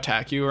like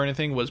attack you or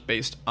anything was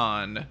based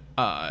on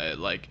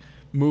like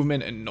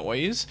movement and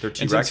noise. They're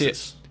And since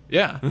T-Rexes.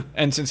 yeah,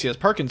 and since he has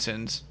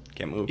Parkinson's,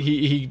 Can't move.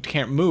 he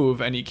can't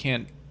move and he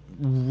can't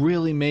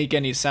really make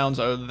any sounds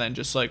other than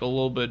just like a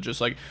little bit,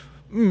 just like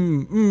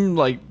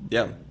like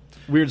Yeah.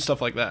 weird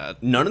stuff like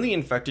that. None of the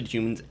infected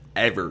humans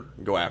ever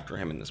go after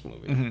him in this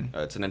movie.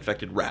 It's an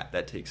infected rat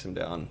that takes him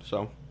down.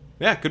 So,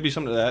 yeah, could be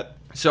something to that.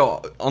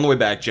 So, on the way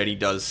back, Jenny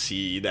does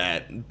see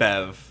that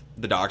Bev,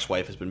 the doc's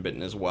wife, has been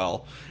bitten as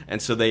well.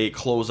 And so they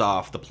close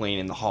off the plane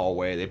in the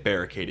hallway. They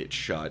barricade it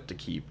shut to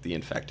keep the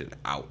infected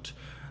out.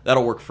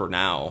 That'll work for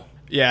now.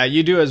 Yeah,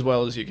 you do as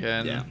well as you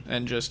can, Yeah.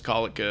 and just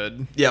call it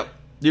good. Yep.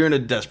 You're in a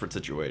desperate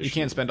situation. You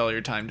can't spend all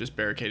your time just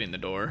barricading the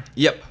door.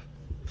 Yep.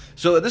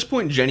 So at this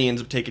point, Jenny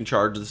ends up taking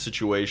charge of the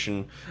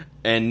situation,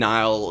 and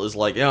Niall is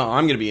like, "Yeah,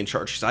 I'm going to be in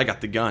charge because I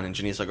got the gun." And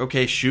Jenny's like,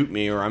 "Okay, shoot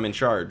me or I'm in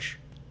charge."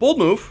 Bold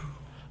move.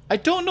 I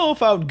don't know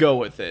if I would go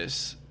with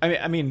this.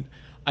 I mean,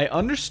 I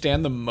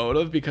understand the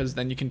motive because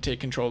then you can take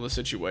control of the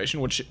situation,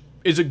 which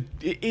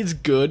is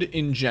good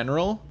in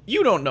general.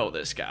 You don't know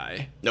this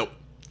guy. Nope.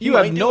 You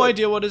have no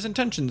idea what his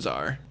intentions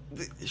are.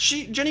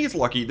 Jenny gets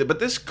lucky, but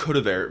this could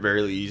have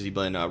very easily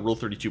been Rule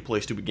 32: play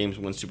stupid games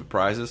and win stupid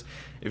prizes.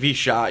 If he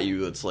shot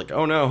you, it's like,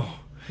 oh no.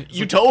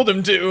 You told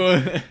him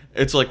to.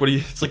 It's like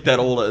it's like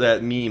that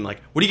meme,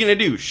 like, what are you gonna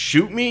do?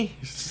 Shoot me?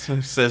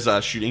 Says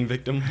shooting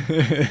victim.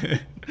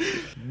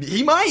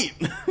 He might.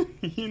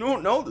 You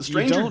don't know. The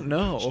stranger. You don't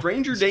know.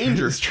 Stranger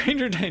danger.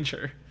 Stranger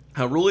danger.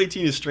 Rule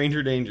 18 is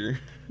stranger danger.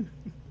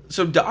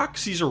 So Doc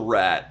sees a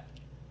rat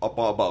up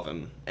above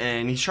him,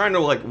 and he's trying to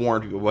like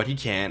warn people, but he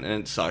can't, and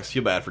it sucks.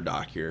 Feel bad for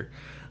Doc here.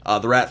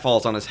 The rat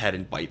falls on his head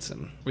and bites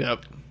him.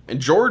 Yep. And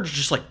George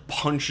just like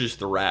punches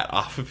the rat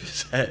off of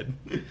his head.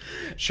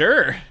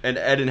 Sure. And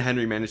Ed and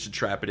Henry manage to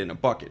trap it in a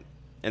bucket.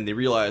 And they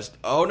realized,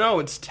 oh no,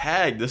 it's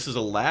tagged. This is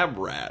a lab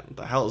rat. What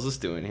the hell is this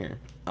doing here?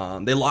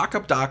 They lock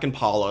up Doc and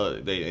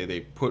Paula. They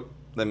put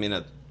them in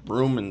a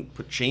room and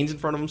put chains in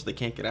front of them so they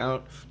can't get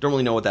out. Don't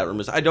really know what that room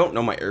is. I don't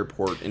know my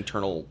airport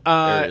internal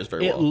areas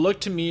very well. It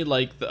looked to me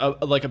like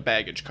like a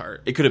baggage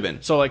cart. It could have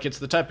been. So like it's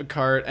the type of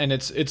cart, and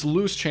it's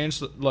loose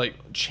chains, like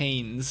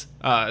chains,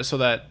 so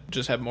that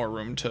just have more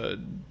room to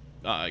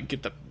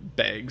get the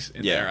bags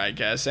in there, I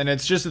guess. And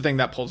it's just the thing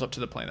that pulls up to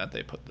the plane that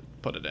they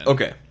put it in.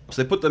 Okay,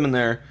 so they put them in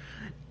there,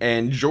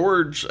 and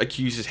George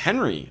accuses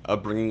Henry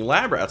of bringing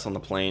lab rats on the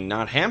plane,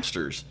 not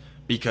hamsters,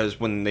 because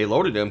when they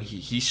loaded him,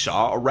 he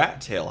saw a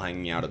rat tail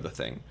hanging out of the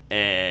thing.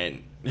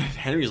 And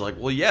Henry's like,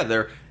 well, yeah,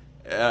 they're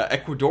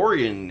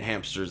Ecuadorian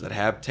hamsters that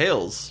have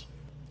tails.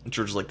 And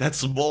George is like, that's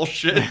some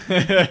bullshit.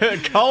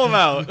 Call him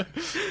out.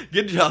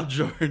 Good job,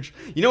 George.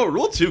 You know what?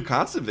 Rule 2,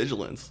 constant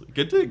vigilance.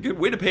 Good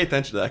way to pay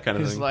attention to that kind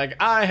of He's thing. like,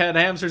 I had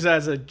hamsters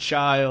as a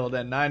child,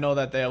 and I know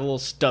that they have little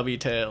stubby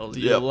tails.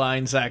 You Yep.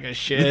 lying sack of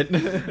shit.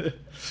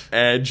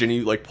 And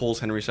Jenny like pulls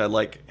Henry's side,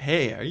 like,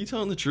 hey, are you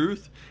telling the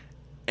truth?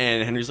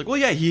 And Henry's like, well,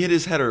 yeah, he hit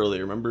his head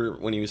earlier. Remember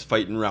when he was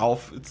fighting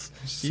Ralph?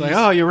 It's like,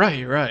 oh, you're right.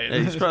 Yeah,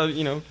 he's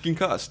probably,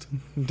 concussed.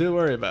 Don't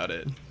worry about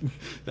it.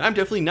 I'm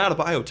definitely not a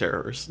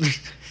bioterrorist.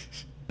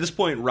 At this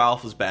point,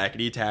 Ralph is back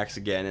and he attacks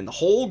again, and the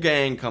whole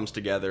gang comes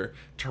together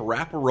to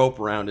wrap a rope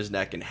around his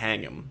neck and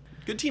hang him.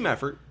 Good team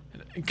effort.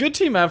 Good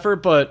team effort,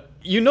 but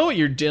you know what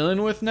you're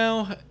dealing with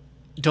now?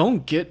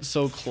 Don't get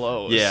so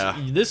close. Yeah.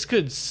 This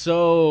could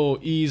so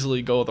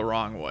easily go the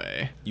wrong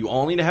way. You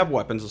all need to have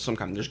weapons of some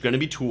kind. There's going to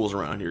be tools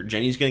around here.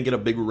 Jenny's going to get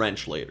a big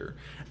wrench later.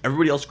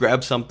 Everybody else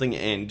grab something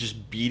and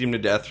just beat him to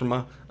death from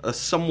a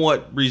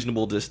somewhat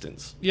reasonable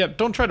distance. Yeah,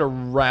 don't try to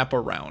wrap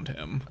around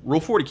him. Rule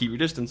 40, keep your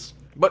distance.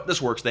 But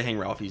this works. They hang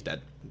Ralph. He's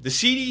dead. The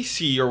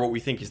CDC, or what we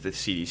think is the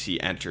CDC,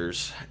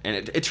 enters. And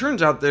it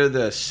turns out they're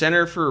the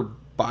Center for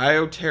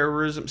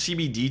Bioterrorism,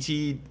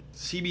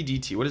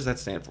 CBDT. What does that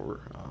stand for?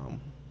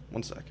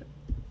 One second.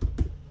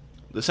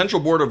 The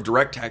Central Board of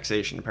Direct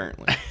Taxation,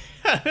 apparently.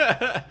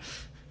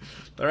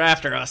 They're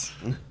after us.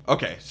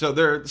 Okay, so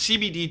they're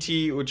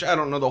CBDT, which I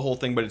don't know the whole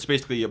thing, but it's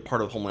basically a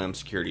part of Homeland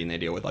Security, and they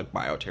deal with like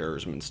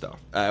bioterrorism and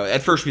stuff.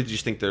 At first, we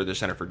just think they're the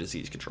Center for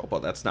Disease Control,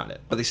 but that's not it.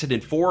 But they sent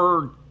in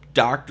 4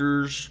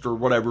 doctors or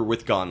whatever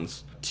with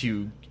guns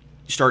to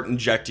start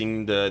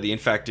injecting the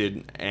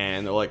infected,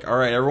 and they're like, all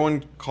right,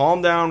 everyone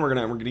calm down. We're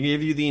gonna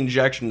give you the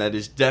injection that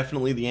is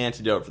definitely the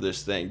antidote for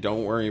this thing.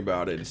 Don't worry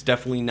about it. It's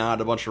definitely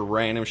not a bunch of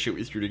random shit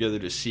we threw together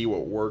to see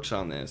what works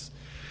on this.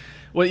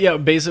 Well, yeah,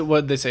 basically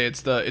what they say,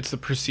 it's the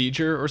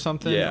procedure or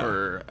something, Yeah.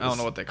 or I don't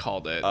know what they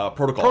called it.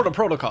 Protocol.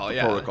 Protocol,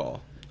 yeah.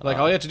 Protocol. Like,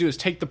 all you have to do is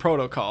take the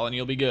protocol and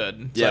you'll be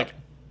good. It's Yeah. like,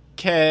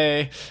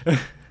 okay.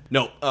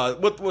 No,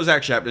 what was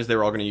actually happening is they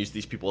were all going to use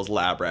these people as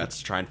lab rats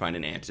to try and find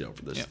an antidote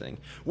for this thing,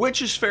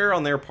 which is fair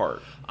on their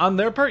part. On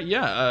their part,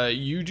 yeah,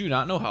 you do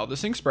not know how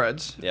this thing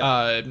spreads.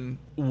 Yeah.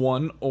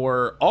 One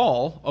or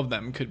all of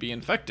them could be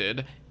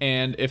infected,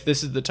 and if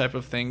this is the type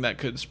of thing that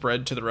could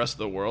spread to the rest of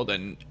the world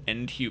and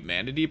end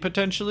humanity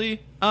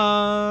potentially,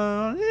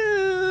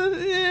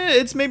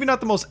 it's maybe not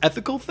the most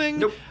ethical thing.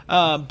 Nope.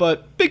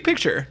 But big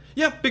picture.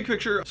 Yeah, big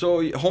picture.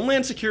 So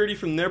Homeland Security,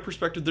 from their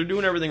perspective, they're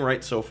doing everything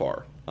right so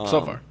far.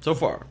 So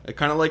far.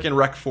 Kind of like in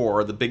Rec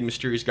 4, the big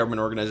mysterious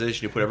government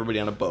organization who put everybody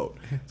on a boat.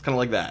 It's kind of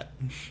like that.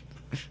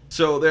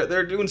 So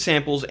they're doing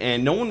samples,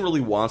 and no one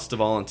really wants to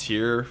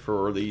volunteer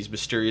for these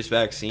mysterious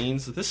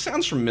vaccines. This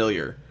sounds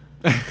familiar.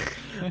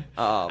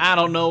 I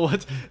don't know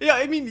what. Yeah,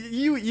 I mean,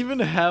 you even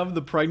have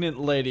the pregnant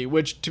lady,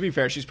 which, to be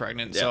fair, she's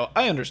pregnant, so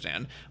I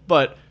understand.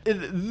 But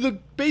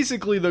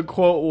basically the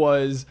quote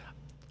was,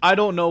 "I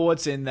don't know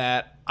what's in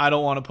that. I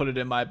don't want to put it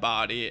in my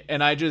body,"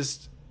 and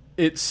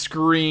it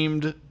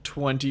screamed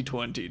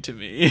 2020 to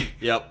me.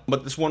 Yep.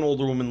 But this one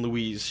older woman,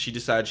 Louise, she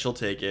decides she'll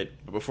take it,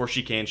 but before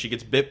she can, she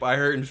gets bit by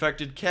her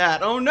infected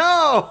cat. Oh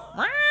no!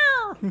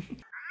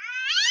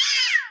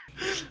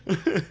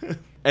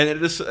 And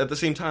at the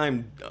same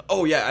time,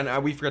 oh yeah,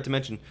 and we forgot to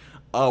mention,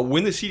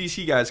 when the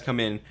CDC guys come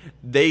in,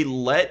 they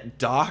let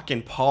Doc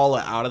and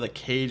Paula out of the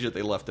cage that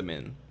they left them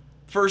in.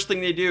 First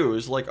thing they do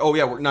is like, oh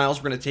yeah,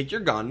 Niles, we're going to take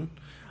your gun,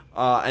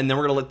 and then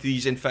we're going to let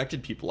these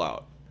infected people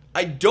out.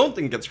 I don't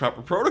think that's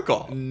proper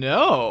protocol.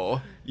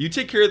 No. You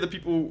take care of the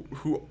people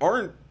who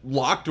aren't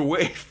locked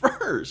away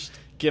first.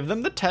 Give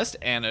them the test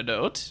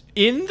antidote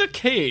in the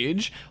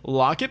cage,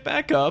 lock it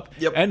back up,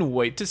 and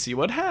wait to see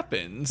what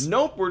happens.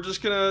 Nope, we're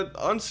just going to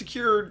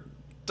unsecure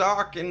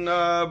Doc and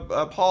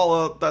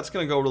Paula. That's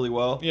going to go really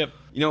well. Yep.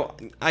 You know,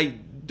 I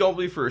don't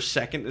believe for a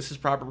second this is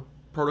proper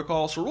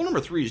protocol. So rule number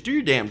 3 is do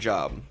your damn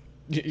job.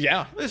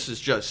 Yeah. This is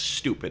just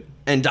stupid.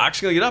 And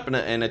Doc's going to get up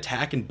and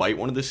attack and bite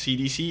one of the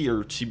CDC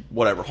or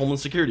whatever, Homeland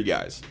Security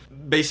guys.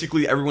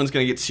 Basically, everyone's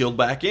going to get sealed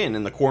back in,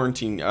 and the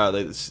quarantine,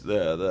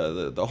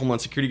 the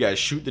Homeland Security guys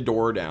shoot the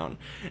door down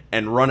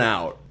and run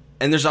out.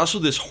 And there's also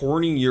this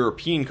horny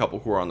European couple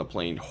who are on the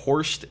plane,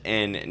 Horst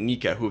and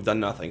Nika, who have done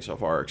nothing so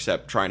far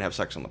except try and have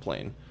sex on the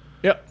plane.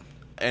 Yep.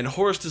 And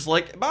Horst is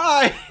like,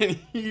 bye! And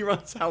he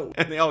runs out,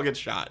 and they all get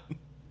shot.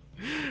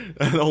 And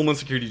the Homeland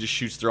Security just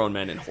shoots their own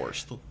men in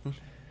Horst.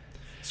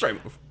 It's the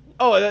right move.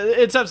 Oh,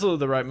 it's absolutely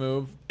the right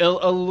move.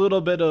 A little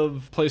bit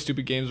of play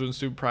stupid games, win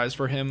stupid prize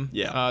for him.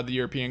 Yeah. The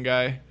European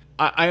guy.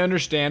 I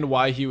understand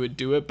why he would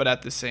do it, but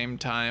at the same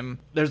time,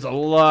 there's a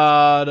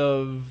lot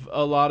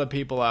of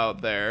people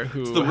out there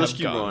who it's the have risk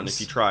you guns. run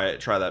if you try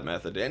that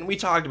method. And we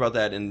talked about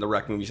that in the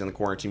Rec movies and the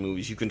quarantine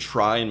movies. You can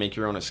try and make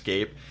your own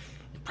escape.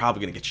 You're probably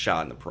going to get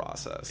shot in the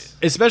process.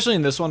 Especially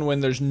in this one when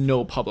there's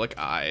no public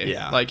eye.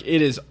 Yeah. Like,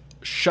 it is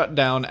shut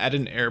down at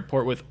an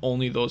airport with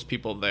only those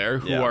people there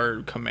who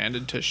are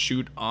commanded to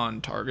shoot on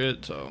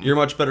target. So you're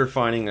much better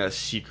finding a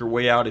secret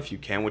way out if you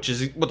can, which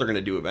is what they're going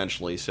to do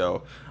eventually.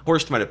 So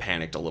Horst might have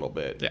panicked a little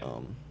bit,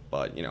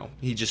 but you know,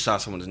 he just saw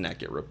someone's neck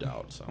get ripped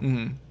out. So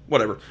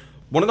whatever.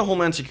 One of the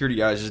Homeland Security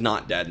guys is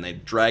not dead, and they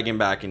drag him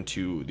back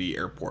into the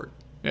airport.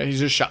 Yeah, he's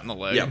just shot in the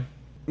leg. Yeah.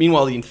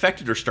 Meanwhile, the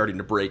infected are starting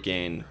to break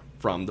in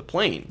from the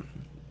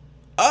plane.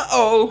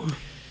 Uh-oh.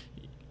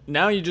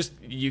 Now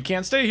you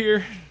can't stay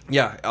here.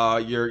 Yeah,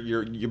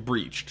 you're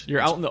breached. You're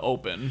out in the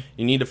open.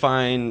 You need to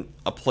find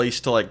a place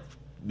to like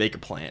make a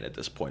plan at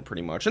this point,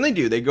 pretty much. And they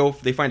do.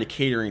 They find a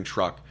catering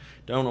truck.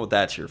 Don't know what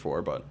that's here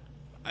for, but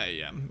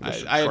I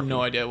had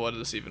no idea what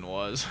this even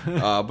was.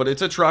 But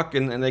it's a truck,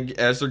 and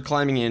as they're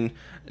climbing in,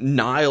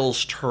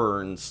 Niles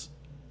turns,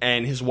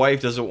 and his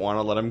wife doesn't want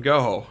to let him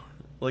go.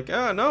 Like,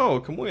 no,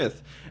 come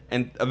with.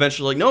 And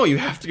eventually, like, no, you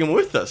have to come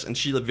with us. And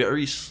she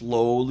very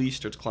slowly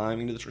starts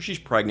climbing to the truck. She's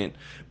pregnant,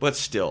 but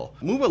still.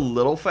 Move a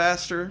little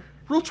faster.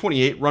 Rule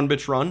 28, run,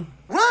 bitch, run.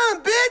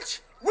 Run, bitch,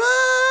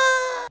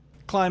 run!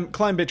 Climb,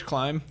 bitch,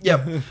 climb.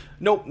 Yep.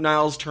 Nope,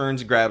 Niles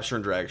turns, grabs her,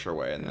 and drags her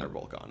away, and they're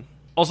both gone.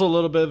 Also a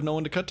little bit of no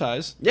one to cut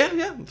ties.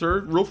 Yeah.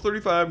 Rule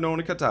 35, no one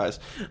to cut ties.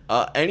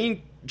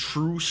 Any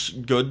true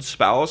good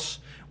spouse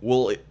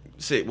will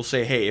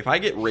say, hey, if I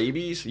get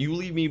rabies, you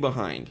leave me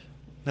behind.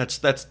 That's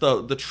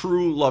the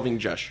true loving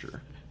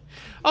gesture.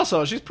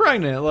 Also, she's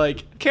pregnant.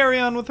 Like, carry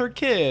on with her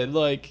kid.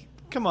 Like,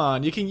 come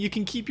on, you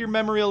can keep your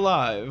memory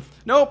alive.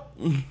 Nope.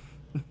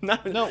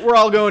 No, we're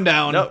all going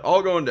down. No,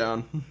 all going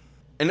down.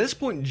 And at this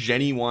point,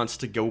 Jenny wants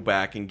to go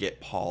back and get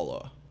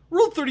Paula.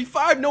 Rule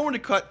 35, no one to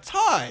cut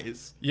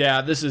ties.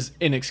 Yeah, this is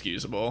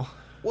inexcusable.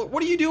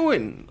 What are you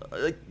doing?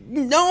 Like,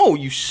 no,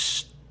 you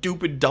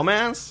stupid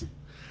dumbass.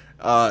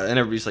 And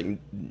everybody's like,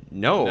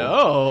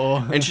 no.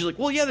 And she's like,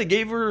 well, yeah, they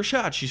gave her a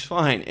shot. She's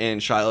fine.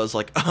 And Shiloh's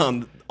like,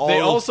 They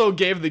also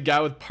gave the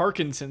guy with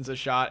Parkinson's a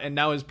shot, and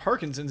now his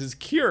Parkinson's is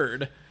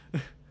cured.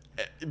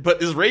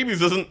 But his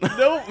rabies isn't.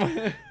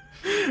 Nope.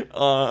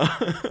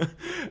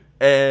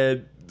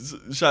 And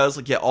Shiloh's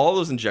like, yeah, all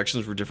those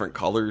injections were different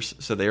colors,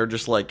 so they are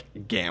just like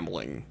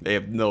gambling. They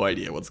have no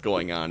idea what's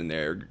going on in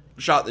there.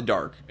 Shot in the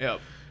dark. Yep.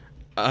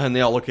 And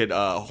they all look at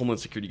Homeland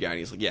Security guy, and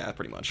he's like, yeah,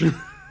 pretty much.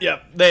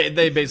 Yep.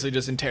 They basically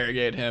just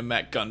interrogate him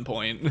at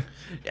gunpoint.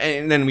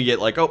 And then we get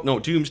like, oh no,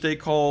 Doomsday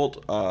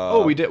called.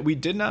 We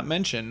did not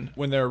mention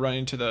when they were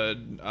running to the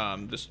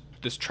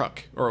this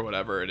truck or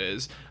whatever it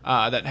is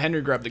that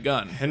Henry grabbed the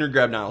gun. Henry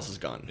grabbed Niles'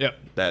 gun. Yep.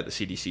 That the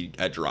CDC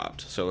had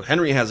dropped. So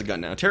Henry has a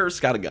gun now. Terrorist's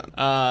got a gun.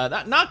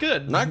 Not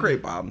good. Not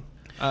great, Bob.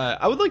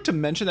 I would like to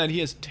mention that he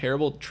has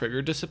terrible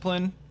trigger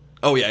discipline.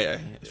 Oh, yeah.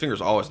 His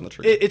finger's always on the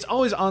trigger. It's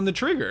always on the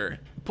trigger.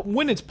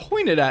 When it's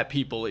pointed at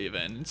people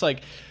even. It's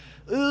like...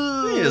 He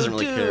doesn't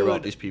really care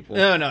about these people.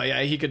 No,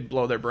 yeah, he could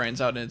blow their brains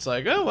out, and it's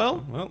like, oh,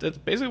 well, that's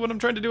basically what I'm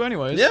trying to do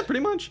anyways. Yeah, pretty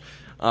much.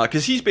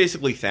 Because he's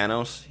basically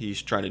Thanos.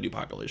 He's trying to do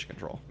population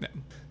control. Yeah.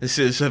 This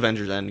is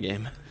Avengers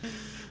Endgame.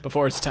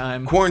 Before it's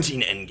time.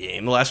 Quarantine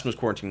Endgame. The last one was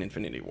Quarantine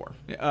Infinity War.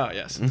 Yeah, oh,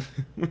 yes.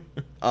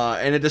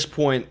 And at this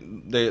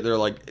point,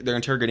 they're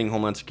interrogating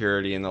Homeland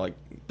Security, and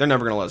they're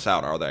never going to let us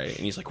out, are they? And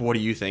he's like, what do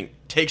you think?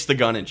 Takes the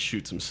gun and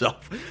shoots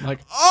himself. I'm like,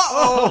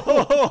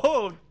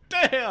 oh,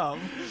 damn.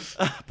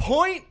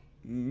 Point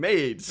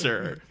made,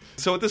 sir.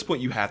 So at this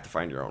point, you have to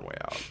find your own way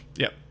out.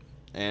 Yep.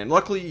 And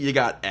luckily, you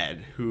got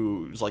Ed,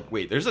 who's like,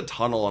 wait, there's a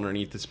tunnel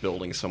underneath this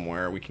building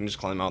somewhere. We can just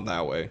climb out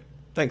that way.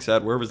 Thanks,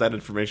 Ed. Where was that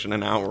information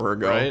an hour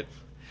ago? Right.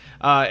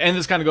 And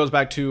this kind of goes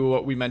back to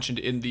what we mentioned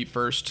in the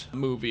first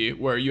movie,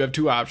 where you have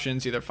two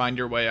options: either find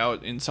your way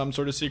out in some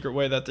sort of secret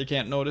way that they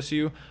can't notice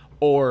you,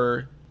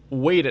 or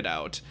wait it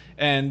out.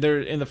 And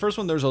there, in the first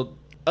one, there's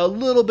a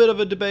little bit of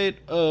a debate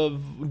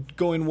of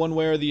going one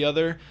way or the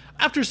other.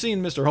 After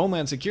seeing Mr.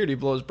 Homeland Security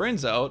blow his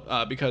brains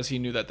out because he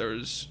knew that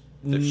there's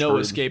no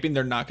escaping,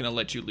 they're not going to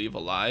let you leave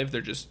alive.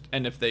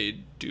 And if they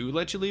do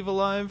let you leave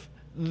alive,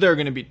 they're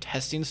going to be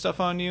testing stuff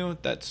on you.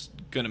 That's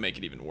going to make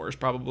it even worse,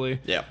 probably.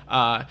 Yeah.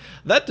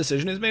 That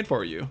decision is made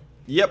for you.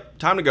 Yep,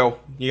 time to go.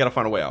 You got to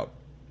find a way out.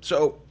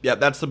 So, yeah,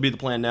 that's to be the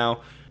plan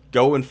now.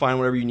 Go and find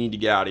whatever you need to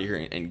get out of here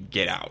and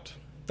get out.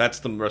 That's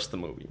the rest of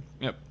the movie.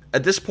 Yep.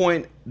 At this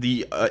point,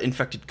 the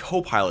infected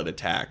co-pilot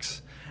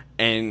attacks.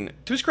 And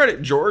to his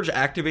credit, George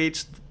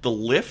activates the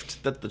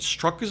lift that the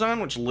truck is on,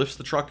 which lifts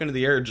the truck into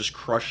the air and just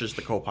crushes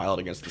the co-pilot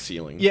against the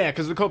ceiling. Yeah,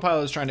 because the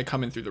co-pilot is trying to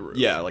come in through the roof.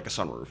 Yeah, like a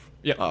sunroof.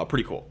 Yeah.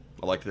 Pretty cool.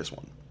 I like this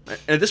one. And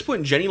at this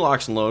point, Jenny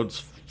locks and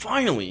loads,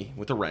 finally,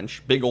 with a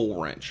wrench. Big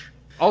old wrench.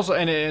 Also,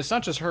 and it's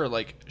not just her.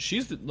 Like,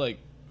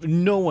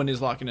 no one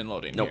is locking and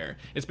loading Nope. here.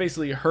 It's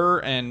basically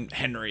her and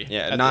Henry.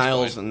 Yeah,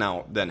 Niles and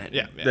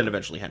then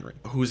eventually Henry,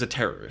 who's a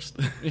terrorist.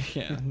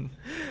 Yeah.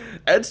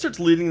 Ed starts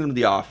leading them to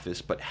the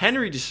office, but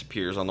Henry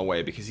disappears on the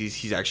way because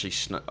he's actually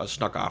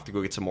snuck off to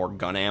go get some more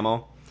gun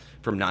ammo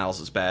from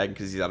Niles' bag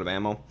because he's out of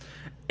ammo.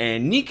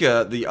 And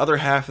Nika, the other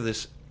half of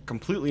this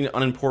completely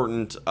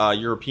unimportant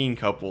European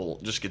couple,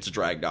 just gets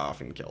dragged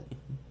off and killed.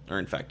 Or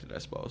infected, I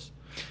suppose.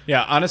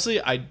 Yeah, honestly,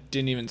 I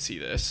didn't even see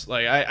this.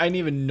 Like, I didn't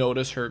even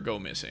notice her go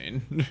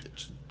missing.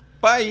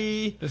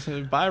 Bye!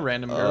 Bye,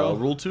 random girl.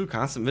 Rule 2,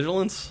 constant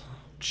vigilance?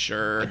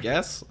 Sure. I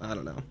guess? I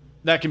don't know.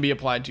 That can be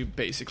applied to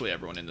basically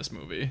everyone in this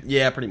movie.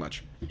 Yeah, pretty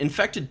much.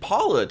 Infected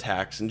Paula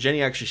attacks, and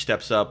Jenny actually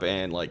steps up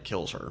and,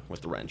 kills her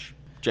with the wrench.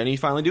 Jenny's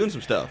finally doing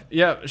some stuff.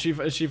 Yeah, she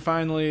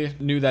finally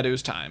knew that it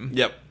was time.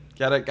 Yep.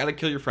 Gotta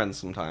kill your friends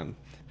sometime.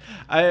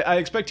 I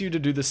expect you to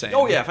do the same.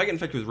 Oh, yeah, if I get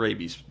infected with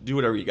rabies, do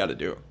whatever you gotta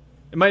do.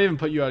 It might even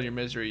put you out of your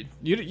misery.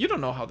 You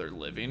don't know how they're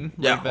living.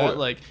 Yeah. Like that.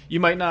 Like,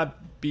 you might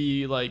not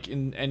be,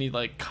 in any,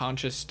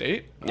 conscious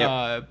state.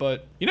 Yep.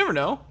 But you never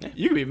know. Yeah.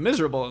 You could be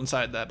miserable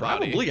inside that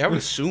body. Probably, I would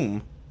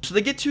assume. So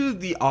they get to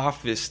the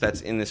office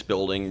that's in this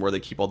building where they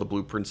keep all the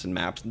blueprints and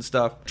maps and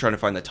stuff, trying to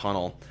find the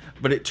tunnel.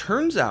 But it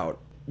turns out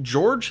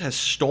George has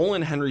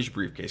stolen Henry's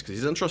briefcase because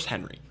he doesn't trust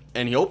Henry.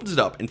 And he opens it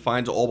up and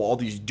finds all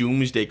these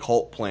doomsday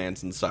cult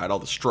plans inside, all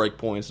the strike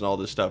points and all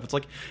this stuff. It's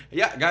like,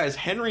 yeah, guys,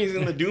 Henry's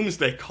in the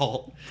doomsday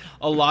cult.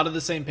 A lot of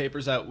the same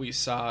papers that we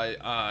saw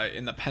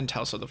in the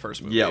penthouse of the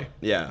first movie.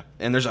 Yeah.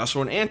 And there's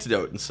also an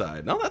antidote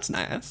inside. No, that's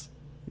nice.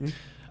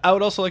 I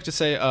would also like to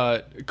say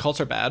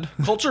cults are bad.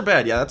 Cults are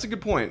bad. Yeah, that's a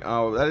good point.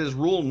 That is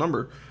rule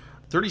number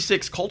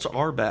 36. Cults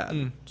are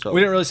bad. So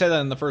we didn't really say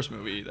that in the first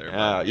movie either.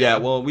 Yeah,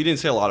 well, we didn't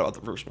say a lot about the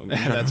first movie.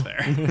 That's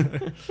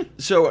fair.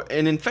 So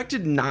an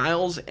infected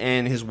Niles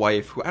and his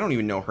wife, who I don't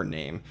even know her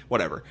name,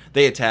 whatever,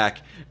 they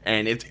attack,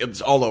 and it's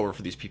all over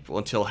for these people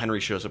until Henry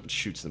shows up and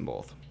shoots them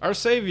both. Our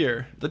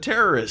savior. The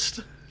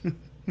terrorist.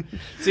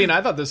 See, and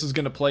I thought this was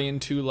going to play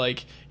into,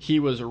 he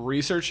was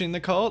researching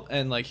the cult,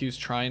 and, he was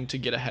trying to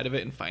get ahead of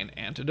it and find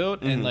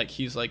antidote, and,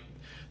 he's,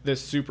 this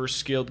super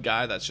skilled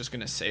guy that's just going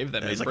to save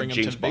them and bring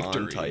them to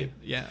victory. Type.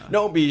 Yeah.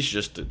 No, but he's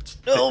just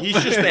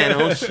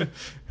Thanos.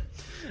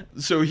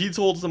 So he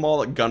holds them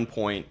all at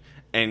gunpoint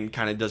and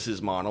kind of does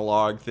his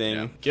monologue thing.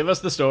 Yeah. Give us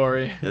the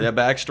story. That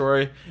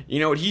backstory. You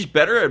know what? He's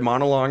better at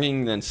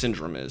monologuing than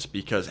Syndrome is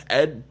because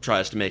Ed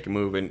tries to make a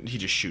move and he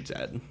just shoots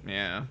Ed.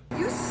 Yeah.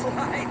 You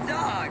sly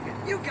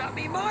dog! You got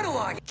me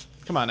monologuing!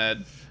 Come on,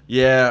 Ed.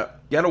 Yeah,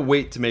 you gotta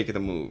wait to make the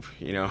move,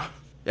 you know?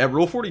 Yeah,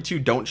 Rule 42,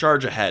 don't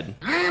charge ahead.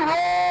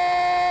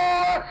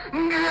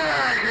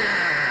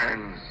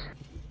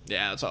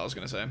 Yeah, that's all I was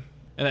going to say.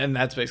 And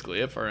that's basically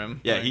it for him.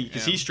 Yeah,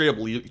 because he straight up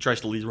tries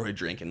to Leroy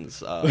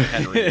Jenkins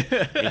Henry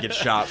and gets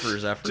shot for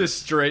his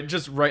efforts.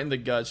 Just right in the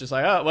guts. Just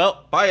like, oh,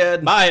 well. Bye,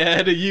 Ed. Bye,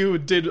 Ed. You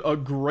did a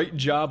great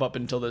job up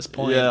until this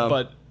point. Yeah.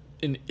 But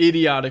an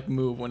idiotic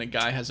move when a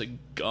guy has a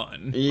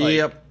gun.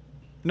 Yep.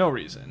 No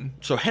reason.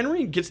 So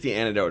Henry gets the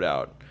antidote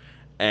out,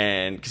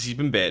 and because he's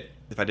been bit,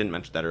 if I didn't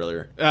mention that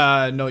earlier.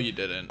 No, you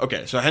didn't.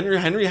 Okay, so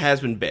Henry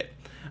has been bit.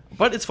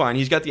 But it's fine.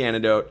 He's got the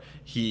antidote.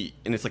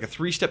 And it's like a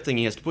 3-step thing.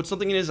 He has to put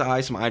something in his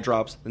eye, some eye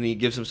drops, then he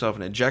gives himself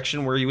an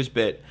injection where he was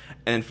bit,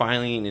 and then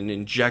finally an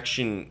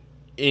injection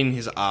in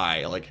his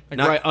eye, like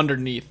not, right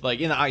underneath,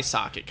 like in the eye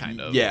socket, kind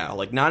of. Yeah,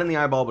 like not in the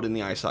eyeball, but in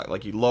the eye socket.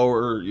 Like you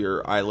lower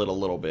your eyelid a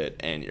little bit,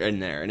 and you're in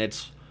there, and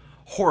it's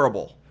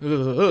horrible.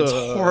 It's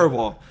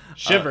horrible.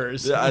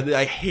 Shivers.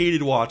 I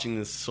hated watching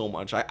this so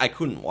much. I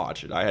couldn't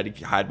watch it. I had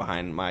to hide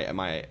behind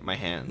my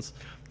hands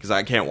because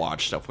I can't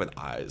watch stuff with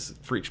eyes. It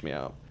freaks me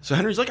out. So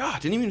Henry's like, I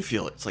didn't even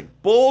feel it. It's like,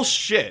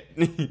 bullshit.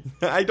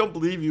 I don't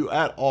believe you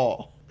at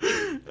all.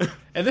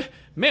 And then,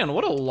 man,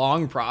 what a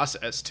long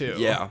process, too.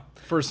 Yeah.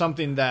 For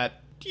something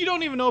that you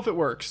don't even know if it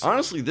works.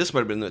 Honestly, this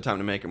might have been the time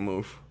to make a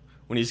move.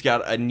 When he's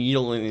got a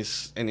needle in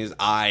his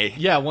eye.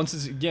 Yeah,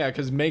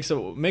 because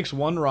makes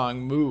one wrong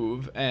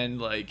move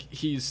and like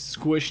he's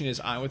squishing his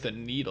eye with a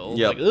needle.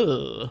 Yep. Like,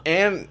 ugh.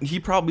 And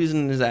he probably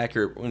isn't as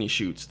accurate when he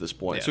shoots at this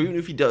point. Yeah. So even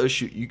if he does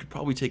shoot, you could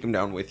probably take him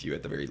down with you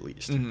at the very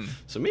least. Mm-hmm.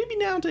 So maybe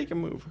now take a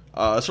move.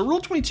 So rule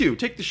 22,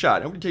 take the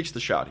shot. Nobody takes the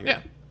shot here.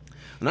 Yeah.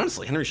 And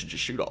honestly, Henry should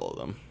just shoot all of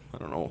them. I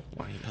don't know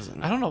why he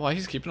doesn't. I don't know why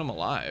he's keeping them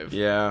alive.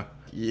 Yeah.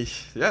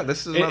 Yeah,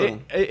 this is another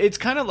one. It's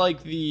kind of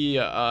like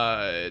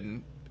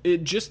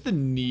just the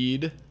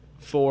need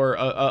for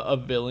a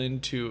villain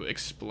to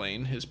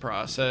explain his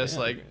process. Yeah.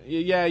 Like,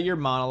 yeah, you're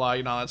monologuing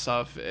and all that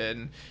stuff,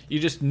 and you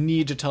just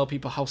need to tell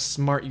people how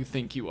smart you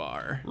think you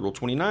are. Rule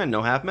 29,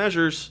 no half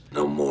measures.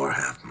 No more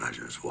half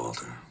measures,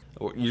 Walter.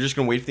 You're just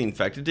going to wait for the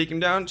infected to take him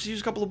down? Just use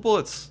a couple of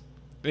bullets.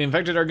 The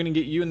infected are going to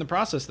get you in the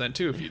process then,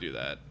 too, if you do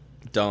that.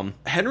 Dumb.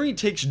 Henry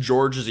takes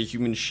George as a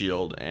human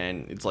shield,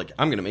 and it's like,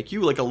 I'm going to make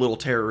you like a little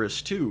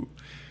terrorist, too.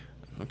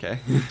 Okay.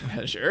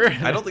 Sure.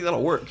 I don't think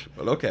that'll work,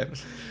 but okay.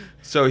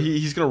 So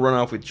he's going to run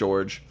off with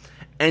George.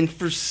 And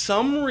for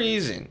some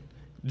reason,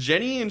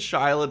 Jenny and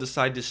Shyla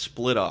decide to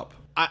split up.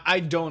 I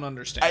don't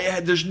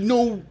understand. There's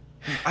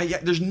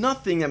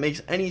nothing that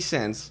makes any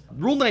sense.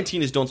 Rule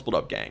 19 is don't split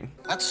up, gang.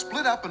 Let's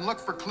split up and look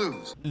for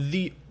clues.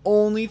 The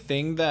only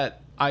thing that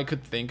I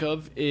could think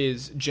of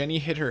is Jenny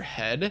hit her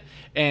head,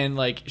 and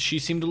like she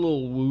seemed a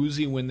little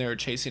woozy when they were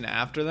chasing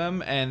after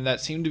them, and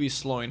that seemed to be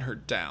slowing her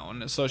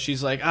down. So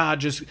she's like,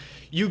 just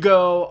you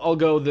go, I'll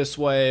go this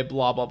way,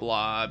 blah blah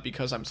blah,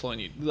 because I'm slowing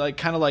you,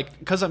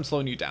 because I'm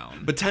slowing you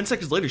down. But 10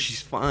 seconds later,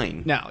 she's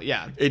fine. Now,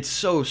 yeah, it's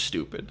so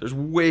stupid. There's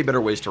way better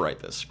ways to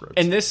write this script.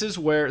 And this is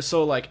where,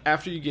 so like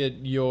after you get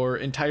your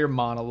entire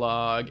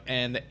monologue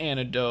and the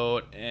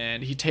antidote,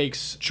 and he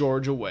takes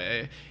George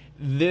away.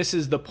 This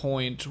is the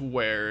point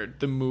where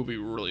the movie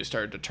really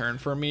started to turn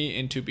for me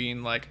into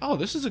being like, oh,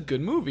 this is a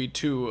good movie,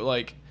 to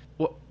like,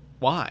 what?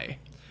 Why?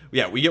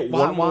 Yeah, we get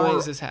why one more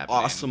is this happening?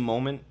 awesome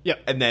moment,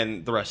 Yep. and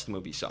then the rest of the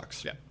movie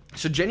sucks. Yeah.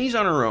 So Jenny's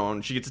on her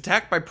own. She gets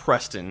attacked by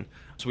Preston.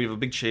 So we have a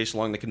big chase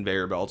along the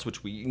conveyor belts,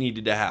 which we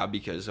needed to have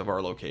because of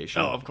our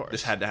location. Oh, of course.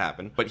 This had to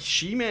happen. But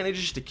she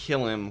manages to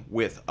kill him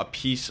with a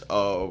piece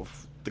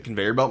of the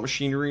conveyor belt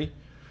machinery,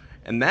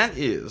 and that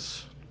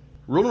is...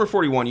 Rule number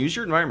 41, use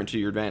your environment to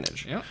your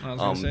advantage. Yeah, I was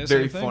going to say the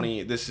very same thing.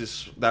 funny.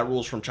 That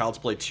rule's from Child's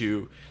Play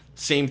 2.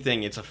 Same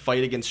thing. It's a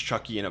fight against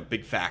Chucky in a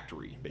big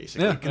factory,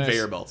 basically. Yeah,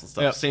 Conveyor nice. belts and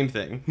stuff. Yep. Same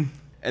thing.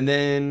 And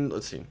then,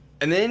 let's see.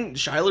 And then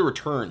Shyla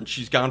returns.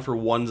 She's gone for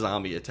one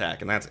zombie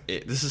attack, and that's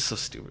it. This is so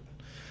stupid.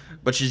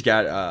 But she's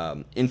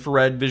got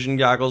infrared vision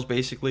goggles,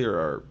 basically,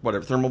 or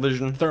whatever, thermal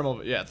vision. Thermal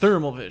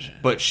vision.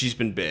 But she's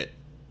been bit.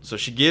 So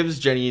she gives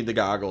Jenny the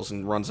goggles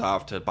and runs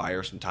off to buy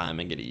her some time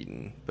and get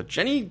eaten. But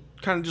Jenny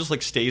kind of just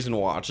like stays and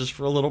watches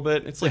for a little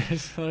bit. It's like,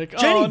 It's like,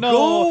 Jenny, oh no,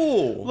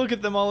 go! look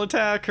at them all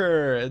attack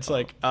her. It's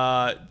like,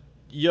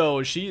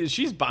 yo,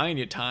 she's buying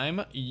you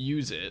time.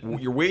 Use it.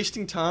 You're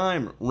wasting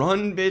time.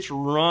 Run, bitch,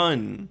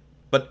 run.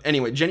 But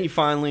anyway, Jenny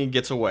finally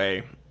gets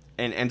away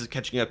and ends up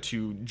catching up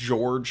to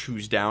George,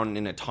 who's down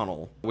in a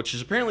tunnel, which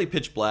is apparently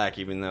pitch black,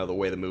 even though the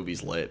way the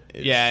movie's lit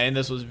is... Yeah, and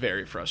this was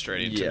very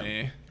frustrating to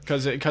me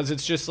because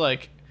it's just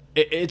like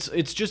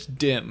it's just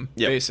dim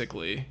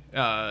basically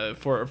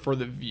for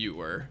the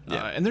viewer.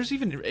 Yeah. And there's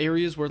even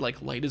areas where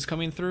like light is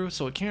coming through,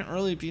 so it can't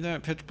really be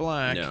that pitch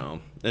black.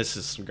 No, this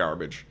is some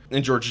garbage.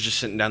 And George is just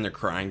sitting down there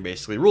crying,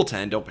 basically. Rule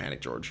 10, don't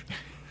panic, George.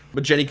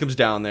 But Jenny comes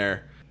down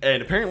there,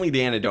 and apparently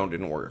the antidote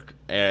didn't work,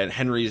 and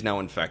Henry is now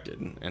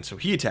infected, and so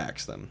he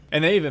attacks them.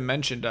 And they even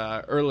mentioned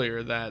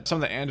earlier that some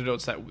of the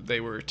antidotes that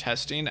they were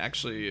testing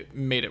actually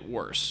made it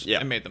worse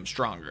and made them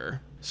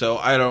stronger. So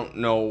I don't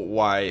know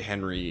why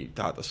Henry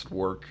thought this would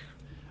work.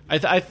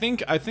 I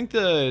think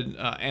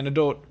the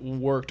antidote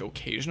worked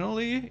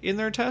occasionally in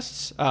their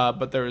tests,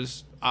 but there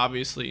was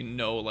obviously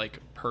no like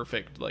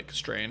perfect like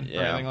strain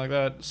or anything like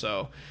that.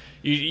 So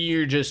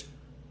you're just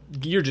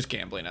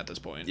gambling at this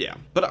point. Yeah,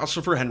 but also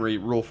for Henry,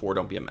 Rule 4,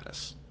 don't be a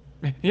menace.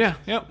 Yeah,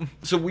 yep.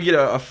 So we get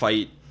a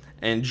fight,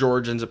 and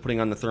George ends up putting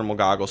on the thermal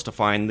goggles to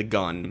find the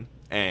gun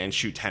and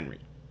shoot Henry.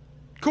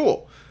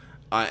 Cool.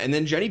 And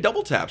then Jenny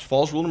double taps,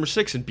 follows rule number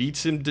 6, and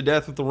beats him to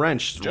death with the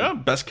wrench.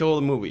 Job. Best kill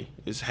of the movie.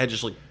 His head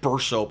just like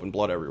bursts open,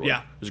 blood everywhere. Yeah.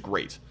 It was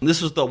great.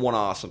 This was the one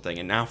awesome thing,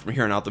 and now from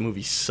here on out, the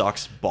movie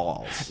sucks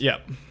balls.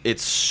 Yep.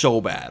 It's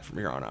so bad from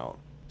here on out.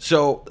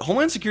 So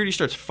Homeland Security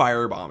starts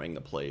firebombing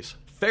the place.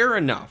 Fair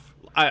enough.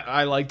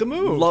 I like the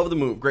move. Love the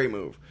move. Great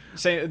move.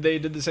 They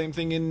did the same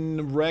thing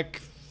in Rec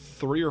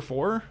 3 or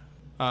 4.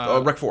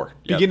 Rec 4.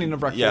 Beginning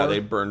of Rec 4. Yeah, they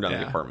burned down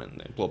the apartment.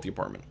 They blew up the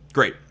apartment.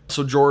 Great.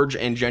 So George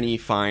and Jenny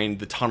find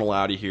the tunnel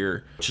out of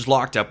here, which is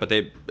locked up, but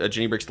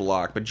Jenny breaks the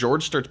lock. But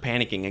George starts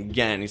panicking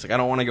again. He's like, I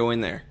don't want to go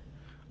in there.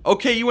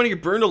 Okay, you want to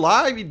get burned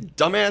alive, you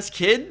dumbass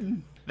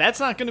kid? That's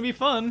not going to be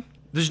fun.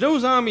 There's no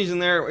zombies in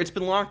there. It's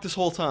been locked this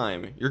whole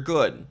time. You're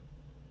good.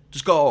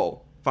 Just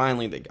go.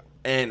 Finally, they go.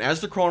 And as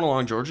they're crawling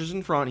along, George is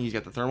in front. He's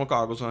got the thermal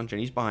goggles on.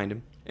 Jenny's behind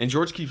him. And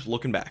George keeps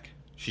looking back.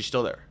 She's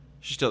still there.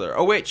 She's still there.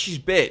 Oh, wait, she's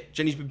bit.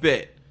 Jenny's been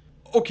bit.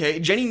 Okay,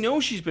 Jenny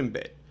knows she's been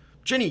bit.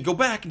 Jenny, go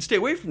back and stay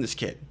away from this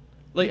kid.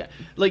 Like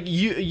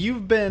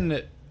you've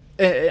been,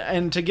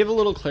 and to give a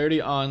little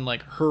clarity on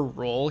like her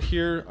role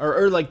here,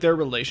 or like their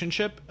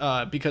relationship,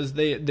 because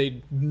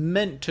they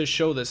meant to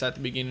show this at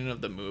the beginning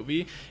of the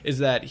movie, is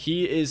that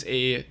he is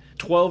a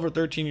 12 or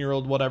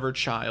 13-year-old whatever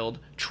child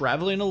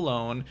traveling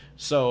alone,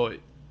 so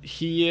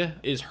he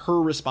is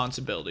her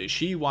responsibility.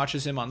 She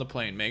watches him on the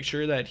plane, make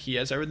sure that he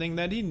has everything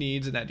that he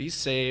needs and that he's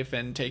safe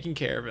and taken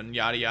care of and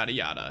yada yada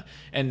yada.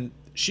 And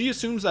she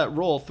assumes that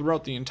role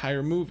throughout the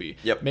entire movie.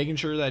 Yep. Making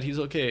sure that he's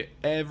okay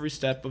every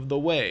step of the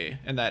way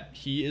and that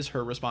he is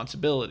her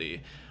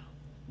responsibility.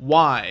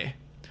 Why?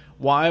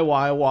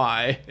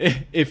 Why?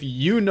 If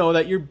you know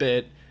that you're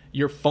bit,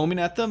 you're foaming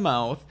at the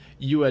mouth,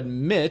 you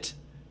admit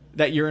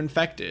that you're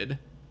infected,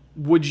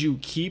 would you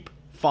keep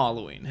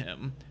following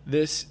him?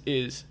 This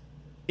is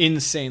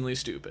insanely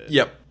stupid.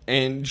 Yep.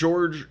 And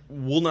George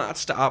will not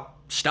stop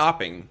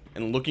stopping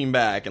and looking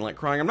back and like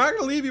crying, I'm not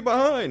going to leave you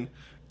behind.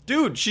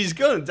 Dude, she's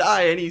going to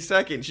die any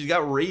second. She's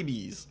got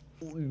rabies.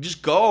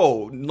 Just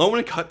go. No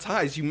one cut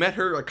ties. You met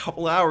her a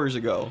couple hours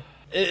ago.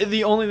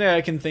 The only thing I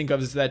can think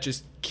of is that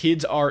just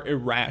kids are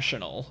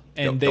irrational.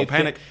 And Don't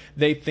panic.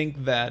 They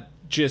think that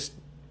just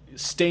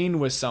staying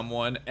with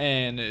someone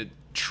and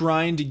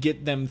trying to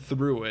get them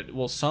through it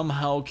will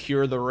somehow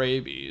cure the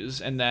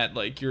rabies, and that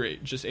like you're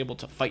just able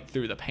to fight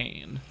through the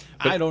pain.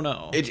 But I don't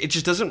know. It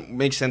just doesn't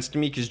make sense to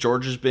me because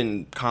George has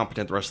been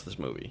competent the rest of this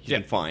movie. He's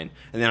been fine.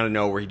 And then out of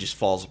nowhere, he just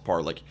falls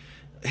apart. Like,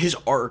 his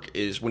arc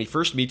is when he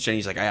first meets Jenny,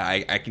 he's like,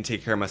 I can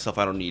take care of myself.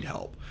 I don't need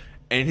help.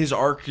 And his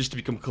arc is to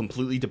become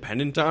completely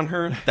dependent on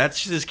her. That's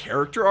just his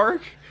character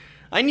arc.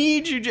 I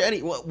need you, Jenny.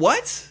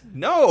 What?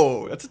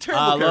 No, that's a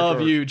terrible character arc. I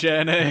love you,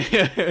 Jenny.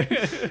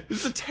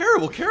 It's a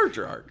terrible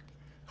character arc.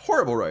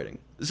 Horrible writing.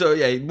 So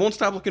yeah, he won't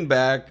stop looking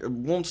back,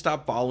 won't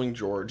stop following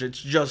George. It's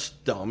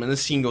just dumb, and the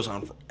scene goes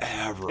on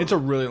forever. It's a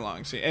really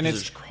long scene, and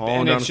it's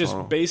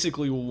just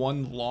basically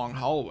one long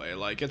hallway.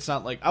 Like, it's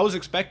not like I was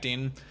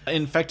expecting an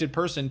infected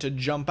person to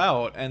jump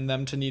out and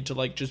them to need to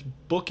like just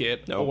book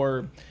it,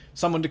 or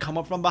someone to come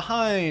up from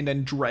behind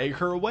and drag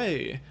her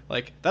away.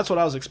 Like, that's what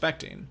I was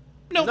expecting.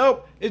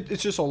 Nope.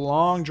 It's just a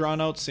long, drawn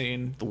out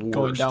scene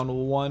going down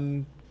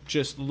one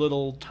just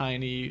little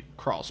tiny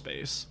crawl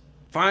space.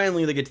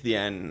 Finally, they get to the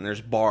end, and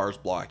there's bars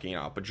blocking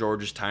out, but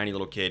George is a tiny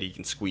little kid. He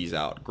can squeeze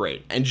out.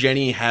 Great. And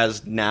Jenny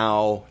has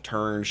now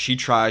turned. She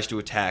tries to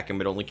attack him,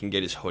 but only can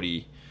get his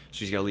hoodie. So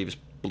he's got to leave his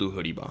blue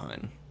hoodie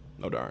behind.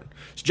 Oh, darn.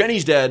 So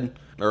Jenny's dead,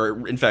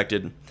 or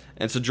infected,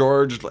 and so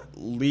George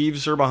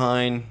leaves her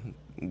behind.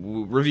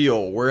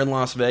 Reveal, we're in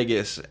Las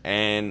Vegas,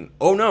 and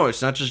oh no,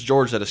 it's not just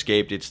George that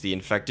escaped, it's the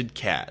infected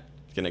cat.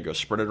 It's going to go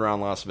spread it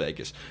around Las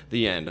Vegas.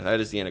 The end.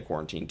 That is the end of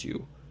Quarantine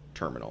 2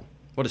 Terminal.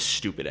 What a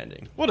stupid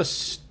ending. What a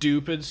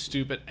stupid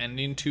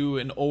ending to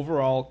an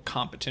overall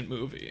competent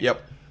movie.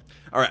 Yep.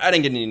 All right, I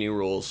didn't get any new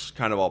rules.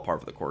 Kind of all par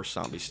for the course,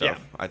 zombie stuff,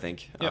 Yeah. I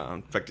think. Yep.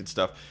 Infected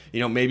stuff. You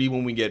know, maybe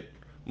when we get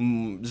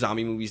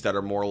zombie movies that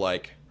are more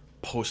like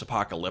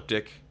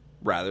post-apocalyptic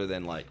rather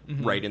than like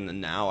right in the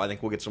now, I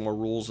think we'll get some more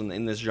rules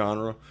in this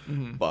genre.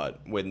 Mm-hmm. But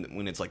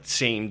when it's like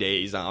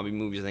same-day zombie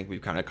movies, I think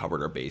we've kind of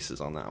covered our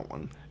bases on that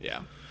one.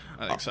 Yeah,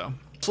 I think so.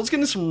 So let's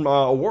get into some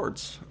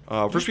awards.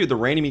 First, we have the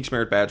Randy Meeks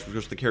Merit Badge, which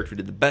was the character who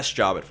did the best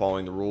job at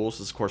following the rules.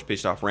 This is, of course,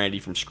 based off Randy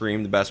from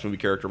Scream, the best movie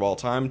character of all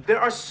time. There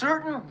are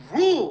certain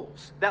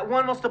rules that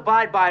one must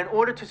abide by in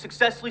order to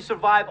successfully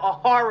survive a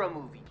horror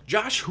movie.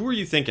 Josh, who are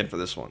you thinking for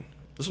this one?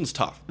 This one's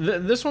tough.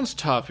 This one's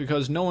tough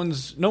because no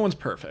one's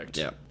perfect.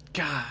 Yeah.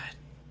 God,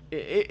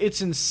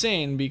 it's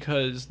insane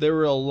because there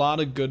were a lot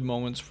of good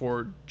moments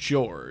for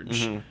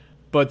George. Mm-hmm.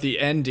 But the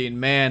ending,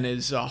 man,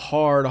 is a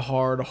hard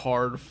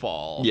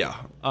fall. Yeah.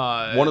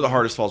 One of the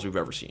hardest falls we've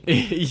ever seen.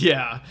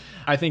 Yeah.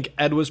 I think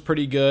Ed was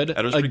pretty good.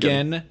 Ed was pretty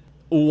good.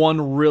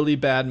 One really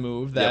bad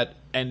move that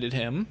ended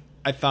him.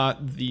 I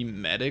thought the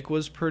medic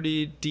was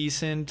pretty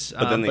decent.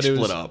 But then they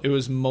split up. It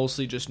was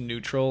mostly just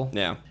neutral.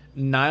 Yeah.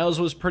 Niles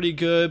was pretty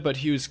good, but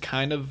he was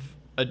kind of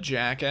a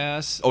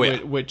jackass. Oh,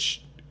 yeah.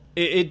 Which...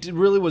 It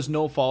really was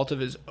no fault of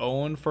his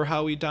own for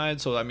how he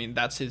died, so, I mean,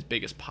 that's his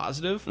biggest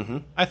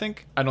positive, I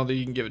think. I don't think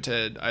you can give it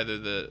to either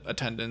the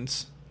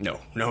attendants. No.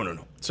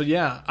 So,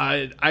 yeah,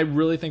 I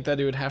really think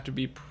that it would have to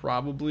be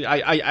probably...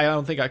 I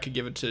don't think I could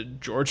give it to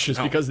George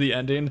just because of the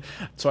ending.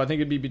 So I think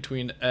it'd be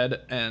between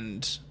Ed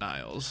and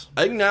Niles.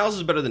 I think Niles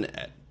is better than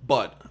Ed,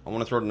 but I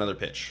want to throw out another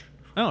pitch.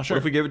 Oh, sure. What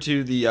if we give it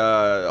to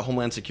the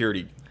Homeland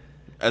Security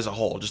as a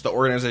whole, just the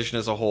organization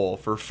as a whole,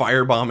 for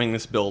firebombing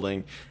this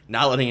building,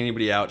 not letting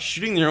anybody out,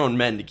 shooting their own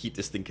men to keep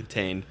this thing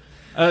contained.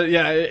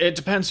 Yeah, it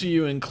depends who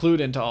you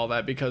include into all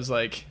that, because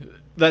like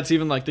that's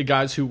even like the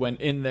guys who went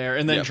in there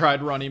and then Yep.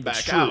 tried running back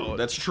That's true. out.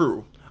 That's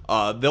true.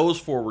 Those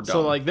 4 were done.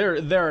 so like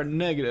there are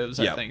negatives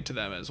I Yeah. think to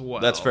them as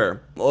well. That's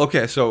fair.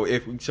 Okay, so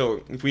if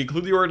we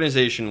include the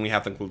organization, we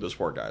have to include those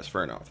 4 guys.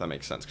 Fair enough. That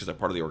makes sense because they're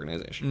part of the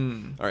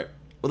organization. All right.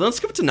 Well, then let's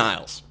give it to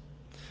Niles.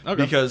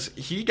 Okay. Because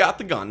he got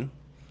the gun.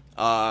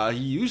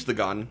 He used the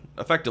gun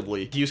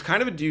effectively. He was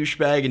kind of a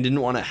douchebag and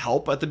didn't want to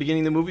help at the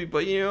beginning of the movie,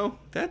 but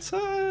that's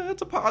a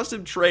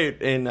positive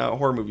trait in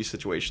horror movie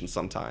situations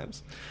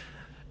sometimes.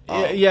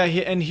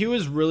 He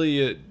was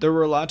really there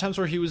were a lot of times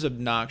where he was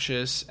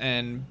obnoxious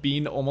and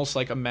being almost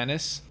like a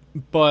menace,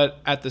 but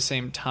at the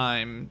same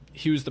time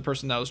he was the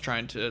person that was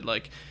trying to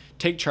like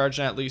take charge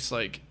and at least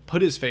like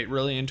put his fate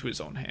really into his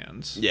own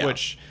hands, Yeah.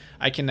 which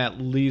I can at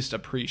least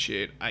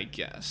appreciate, I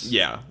guess.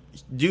 Yeah,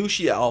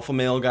 douchey alpha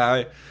male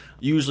guy.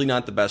 Usually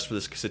not the best for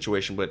this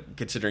situation, but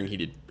considering he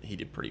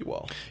did pretty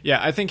well. Yeah,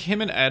 I think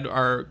him and Ed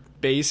are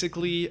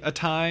basically a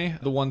tie.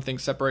 The one thing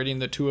separating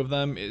the two of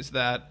them is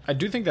that I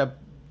do think that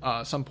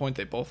at some point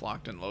they both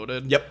locked and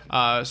loaded.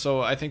 Yep.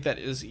 So I think that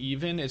is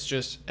even. It's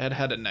just Ed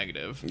had a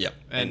negative. Yep.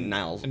 And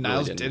Niles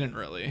really didn't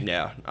really.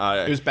 Yeah.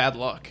 It was bad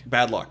luck.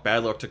 Bad luck.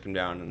 Bad luck took him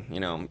down,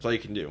 and that's all you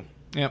can do.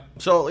 Yep.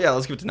 So yeah,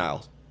 let's give it to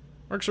Niles.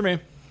 Works for me.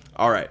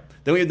 All right.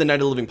 Then we have the Night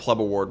of the Living Club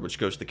Award, which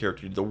goes to the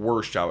character who did the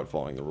worst job at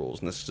following the rules.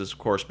 And this is, of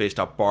course, based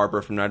off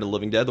Barbara from Night of the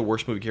Living Dead, the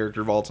worst movie character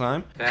of all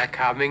time. They're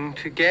coming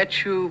to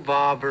get you,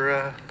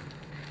 Barbara.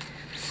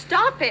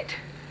 Stop it!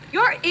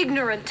 You're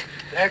ignorant.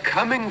 They're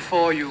coming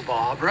for you,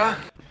 Barbara.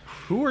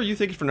 Who are you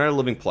thinking for Night of the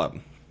Living Club?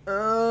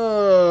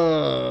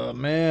 Oh,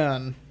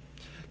 man.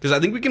 Because I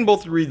think we can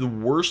both agree the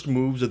worst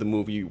moves of the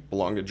movie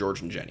belong to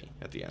George and Jenny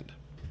at the end.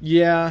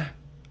 Yeah,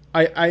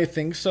 I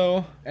think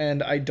so.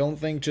 And I don't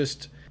think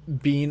just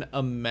being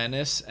a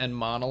menace and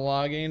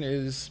monologuing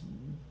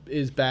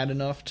is bad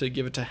enough to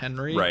give it to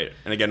Henry. Right.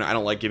 And again, I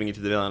don't like giving it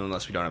to the villain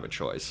unless we don't have a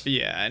choice.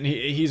 Yeah, and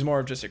he's more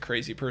of just a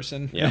crazy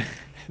person. Yeah.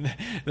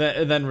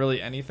 than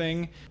really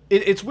anything.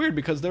 It's weird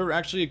because there were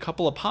actually a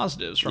couple of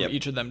positives from Yep.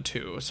 each of them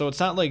too. So it's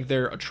not like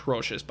they're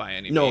atrocious by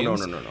any No.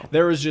 means.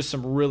 There was just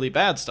some really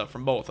bad stuff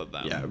from both of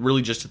them. Yeah,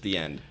 really just at the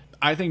end.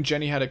 I think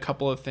Jenny had a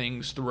couple of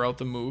things throughout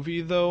the movie,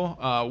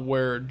 though,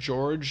 where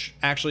George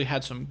actually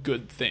had some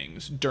good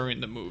things during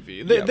the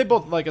movie. They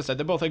both, like I said,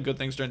 they both had good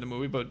things during the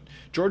movie, but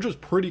George was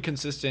pretty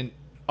consistent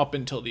up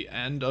until the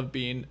end of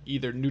being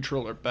either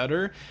neutral or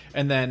better,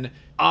 and then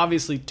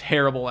obviously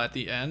terrible at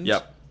the end.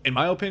 Yep. In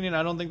my opinion,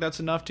 I don't think that's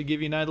enough to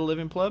give you Night of the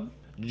Living Club.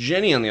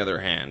 Jenny, on the other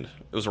hand,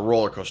 it was a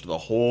roller coaster the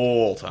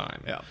whole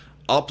time. Yeah.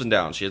 Ups and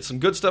downs. She had some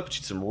good stuff, but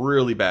she had some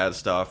really bad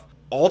stuff.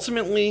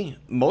 Ultimately,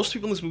 most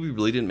people in this movie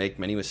really didn't make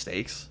many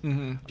mistakes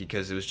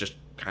because it was just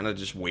kind of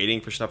just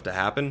waiting for stuff to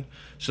happen.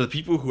 So the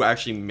people who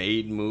actually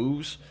made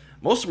moves,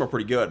 most of them are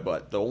pretty good,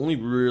 but the only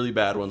really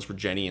bad ones were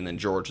Jenny and then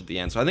George at the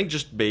end. So I think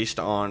just based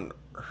on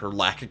her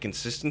lack of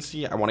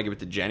consistency, I want to give it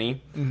to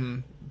Jenny.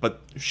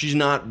 But she's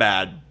not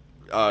bad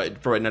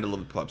for a Night of the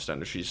Living Club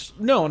standard. She's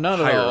not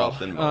higher at all. up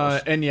than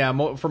most. And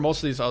yeah, for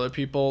most of these other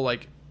people,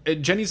 like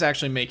Jenny's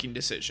actually making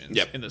decisions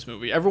in this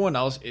movie. Everyone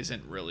else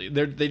isn't really.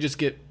 They just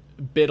get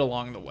bit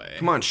along the way.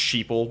 Come on,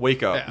 sheeple,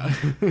 wake up.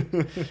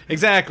 Yeah.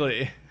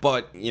 Exactly.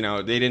 But, they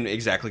didn't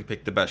exactly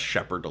pick the best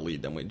shepherd to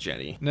lead them with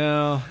Jenny.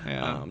 No,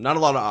 yeah. Not a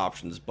lot of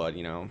options, but,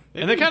 and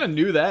they kind of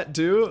knew that,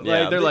 too. Yeah,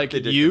 Like, they're like, they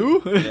did.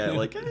 you? Yeah,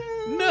 like,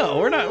 no,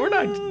 we're not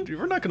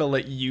going to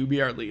let you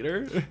be our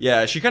leader.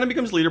 Yeah, she kind of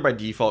becomes leader by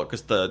default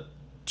because the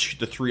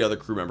 3 other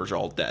crew members are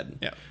all dead.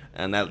 Yeah.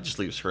 And that just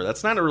leaves her.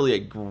 That's not really a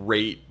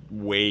great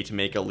way to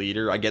make a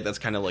leader. I get that's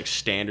kind of like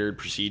standard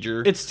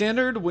procedure. It's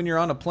standard when you're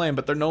on a plane,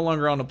 but they're no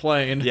longer on a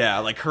plane. Yeah,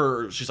 like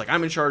she's like,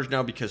 I'm in charge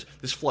now because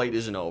this flight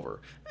isn't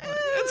over.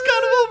 It's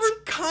kind of over.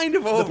 It's kind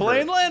of over. The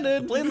plane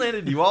landed. The plane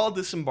landed. You all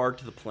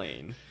disembarked the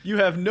plane. You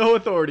have no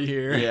authority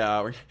here.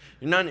 Yeah,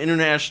 you're not in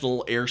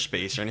international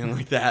airspace or anything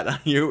like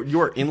that. You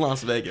are in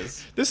Las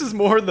Vegas. This is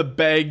more the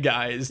bad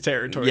guys'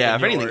 territory. Yeah,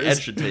 if than anything, yours.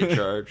 Ed should take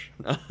charge.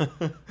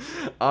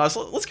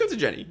 So let's go to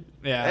Jenny.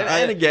 Yeah,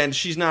 and again,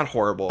 she's not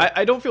horrible.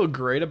 I don't feel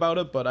great about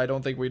it, but I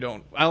don't think we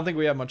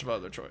have much of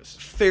other choice.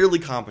 Fairly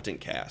competent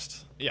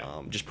cast.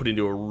 Yeah. Just put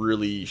into a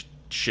really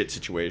shit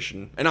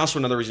situation. And also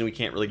another reason we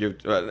can't really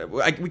give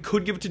we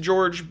could give it to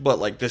George, but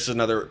like this is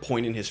another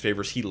point in his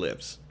favor is he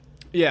lives.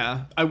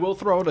 Yeah, I will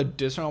throw out a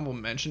dishonorable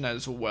mention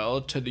as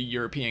well to the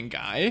European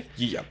guy.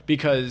 Yeah.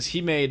 Because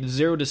he made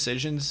 0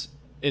 decisions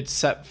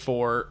except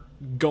for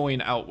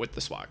going out with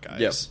the SWAT guys.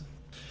 Yep.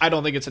 I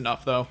don't think it's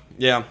enough, though.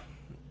 Yeah.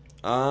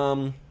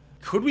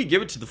 Could we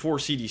give it to the 4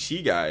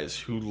 CDC guys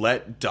who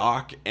let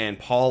Doc and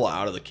Paula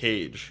out of the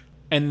cage?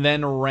 And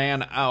then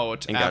ran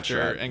out And got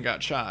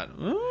shot.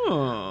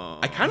 Oh.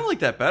 I kind of like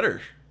that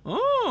better.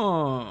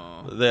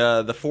 Oh.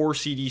 The 4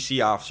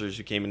 CDC officers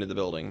who came into the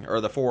building, or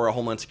the 4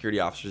 Homeland Security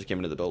officers who came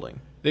into the building.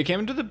 They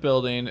came into the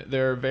building.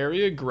 They're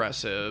very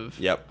aggressive.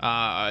 Yep.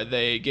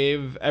 They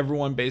gave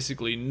everyone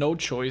basically no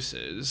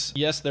choices.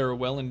 Yes, they were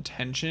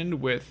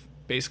well-intentioned with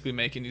basically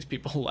making these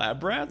people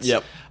lab rats.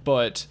 Yep.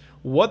 But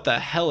what the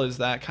hell is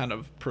that kind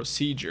of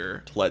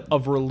procedure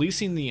of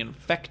releasing the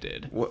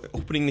infected?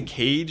 Opening the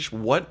cage?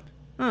 What?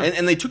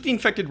 And they took the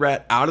infected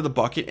rat out of the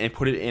bucket and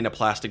put it in a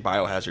plastic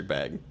biohazard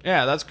bag.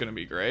 Yeah, that's going to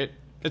be great.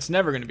 It's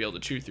never going to be able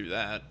to chew through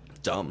that.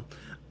 Dumb.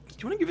 Do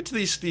you want to give it to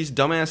these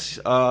dumbass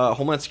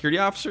Homeland Security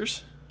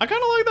officers? I kind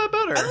of like that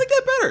better. I like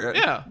that better.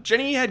 Yeah.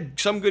 Jenny had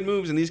some good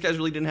moves, and these guys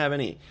really didn't have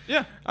any.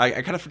 Yeah.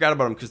 I kind of forgot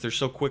about them because they're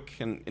so quick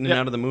and in and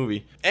out of the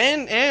movie.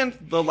 And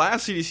the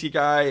last CDC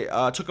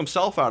guy took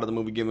himself out of the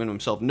movie, giving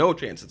himself no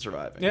chance at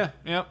surviving.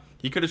 Yeah.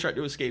 He could have tried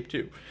to escape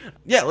too.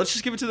 Yeah, let's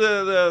just give it to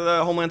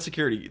the Homeland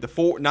Security.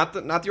 Not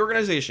the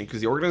organization,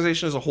 because the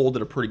organization as a whole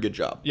did a pretty good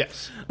job.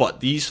 Yes. But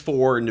these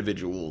 4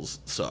 individuals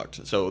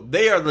sucked. So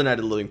they are the Night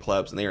of the Living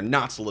Plebs, and they are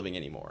not still living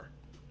anymore.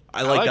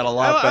 I like that a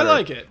lot better. I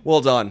like it.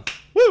 Well done.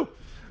 Woo!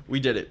 We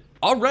did it.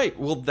 All right.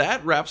 Well,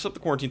 that wraps up the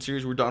quarantine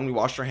series. We're done. We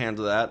washed our hands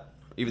of that.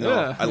 Even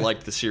though I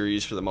liked the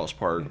series for the most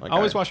part.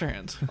 Always wash your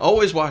hands.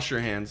 Always wash your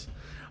hands.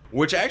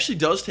 Which actually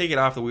does take it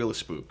off the Wheel of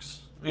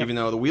Spooks. Yep. Even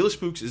though the Wheel of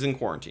Spooks is in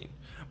quarantine.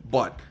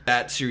 But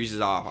that series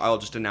is off. I'll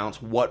just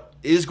announce what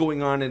is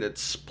going on in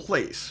its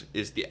place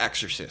is The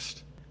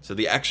Exorcist. So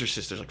The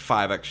Exorcist, there's like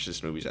 5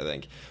 Exorcist movies, I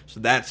think. So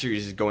that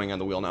series is going on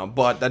the wheel now.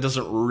 But that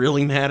doesn't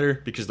really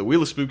matter because the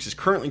Wheel of Spooks is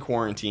currently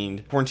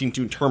quarantined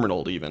to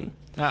terminal even.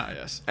 Ah,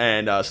 yes.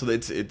 And so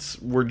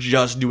we're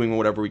just doing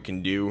whatever we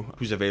can do,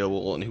 who's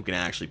available and who can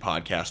actually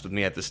podcast with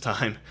me at this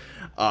time.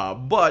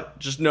 But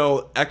just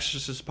know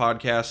Exorcist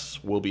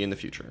podcasts will be in the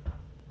future.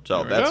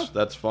 So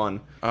that's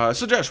fun.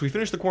 So Josh, we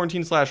finished the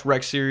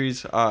Quarantine/Rec series.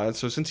 So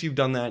since you've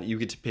done that, you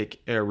get to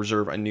pick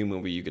reserve a new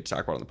movie you get to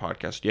talk about on the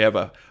podcast. Do you have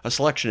a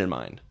selection in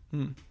mind?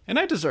 And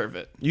I deserve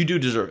it. You do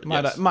deserve it.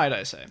 Might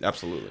I say.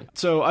 Absolutely.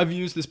 So I've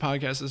used this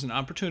podcast as an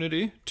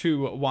opportunity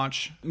to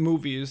watch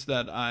movies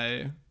that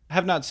I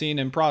have not seen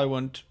and probably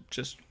wouldn't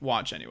just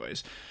watch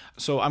anyways.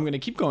 So I'm going to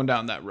keep going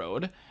down that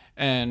road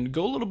and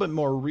go a little bit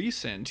more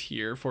recent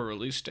here for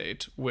release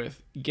date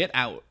with Get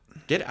Out.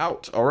 Get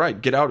Out. All right.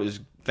 Get Out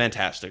is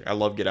fantastic. I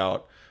love Get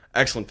Out.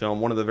 Excellent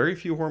film. One of the very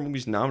few horror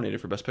movies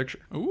nominated for Best Picture.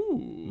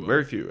 Ooh.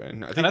 Very few.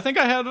 And I think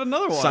I had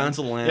another one. Silence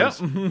of the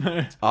Lambs.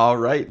 Yep. All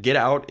right. Get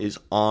Out is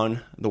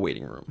on the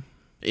waiting room.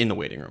 In the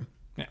waiting room.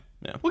 Yeah.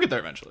 We'll get there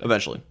eventually.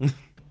 Eventually.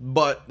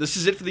 But this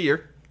is it for the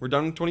year. We're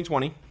done in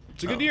 2020.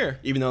 It's a good year.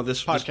 Even though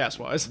this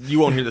podcast-wise. You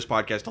won't hear this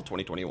podcast till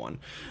 2021.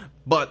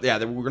 But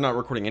yeah, we're not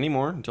recording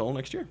anymore until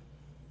next year.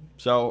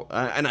 So,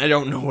 and I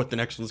don't know what the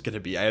next one's going to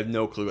be. I have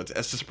no clue. It's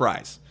a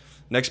surprise.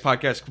 Next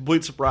podcast,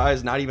 complete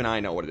surprise. Not even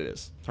I know what it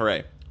is.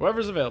 Hooray.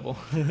 Whoever's available.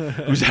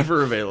 Who's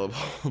ever available.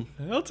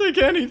 I'll take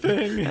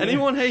anything.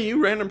 Anyone, hey,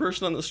 you random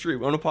person on the street,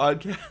 want a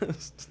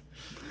podcast?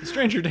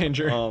 Stranger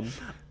danger.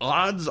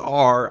 Odds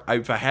are,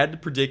 if I had to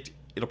predict,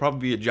 it'll probably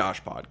be a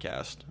Josh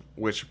podcast,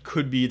 which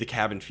could be the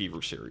Cabin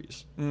Fever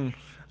series.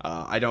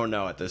 I don't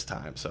know at this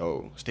time,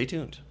 so stay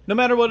tuned. No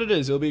matter what it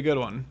is, it'll be a good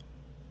one.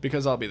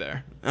 Because I'll be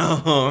there.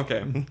 Oh,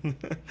 okay.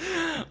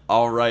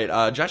 All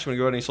right. Josh, you want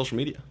to go on any social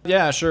media?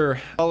 Yeah, sure.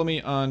 Follow me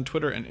on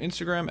Twitter and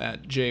Instagram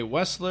at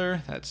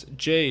jwessler. That's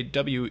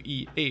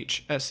JWEHSELER.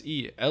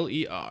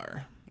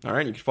 All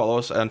right. You can follow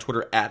us on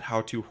Twitter at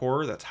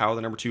How2Horror. That's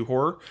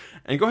How2Horror.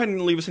 And go ahead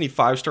and leave us any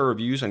 5-star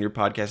reviews on your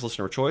podcast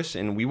listener of choice,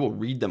 and we will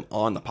read them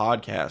on the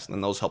podcast.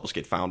 And those help us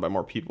get found by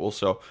more people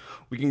so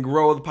we can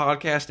grow the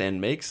podcast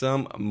and make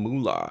some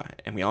moolah.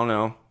 And we all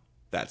know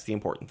that's the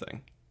important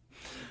thing.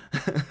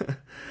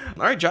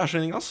 All right, Josh,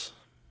 anything else?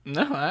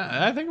 No,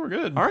 I think we're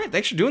good. All right,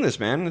 thanks for doing this,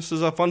 man. This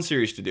is a fun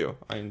series to do.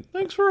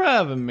 Thanks for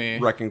having me.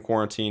 Rec in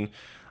quarantine,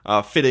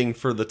 fitting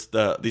for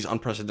these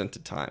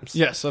unprecedented times.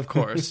 Yes, of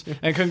course.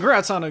 And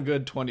congrats on a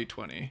good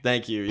 2020.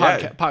 Thank you.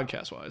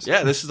 Podcast-wise.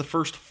 Yeah, this is the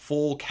first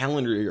full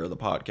calendar year of the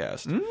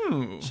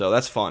podcast. So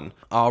that's fun.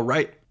 All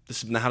right,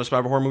 this has been the How to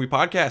Survive a Horror Movie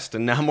podcast,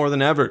 and now more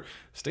than ever,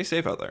 stay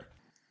safe out there.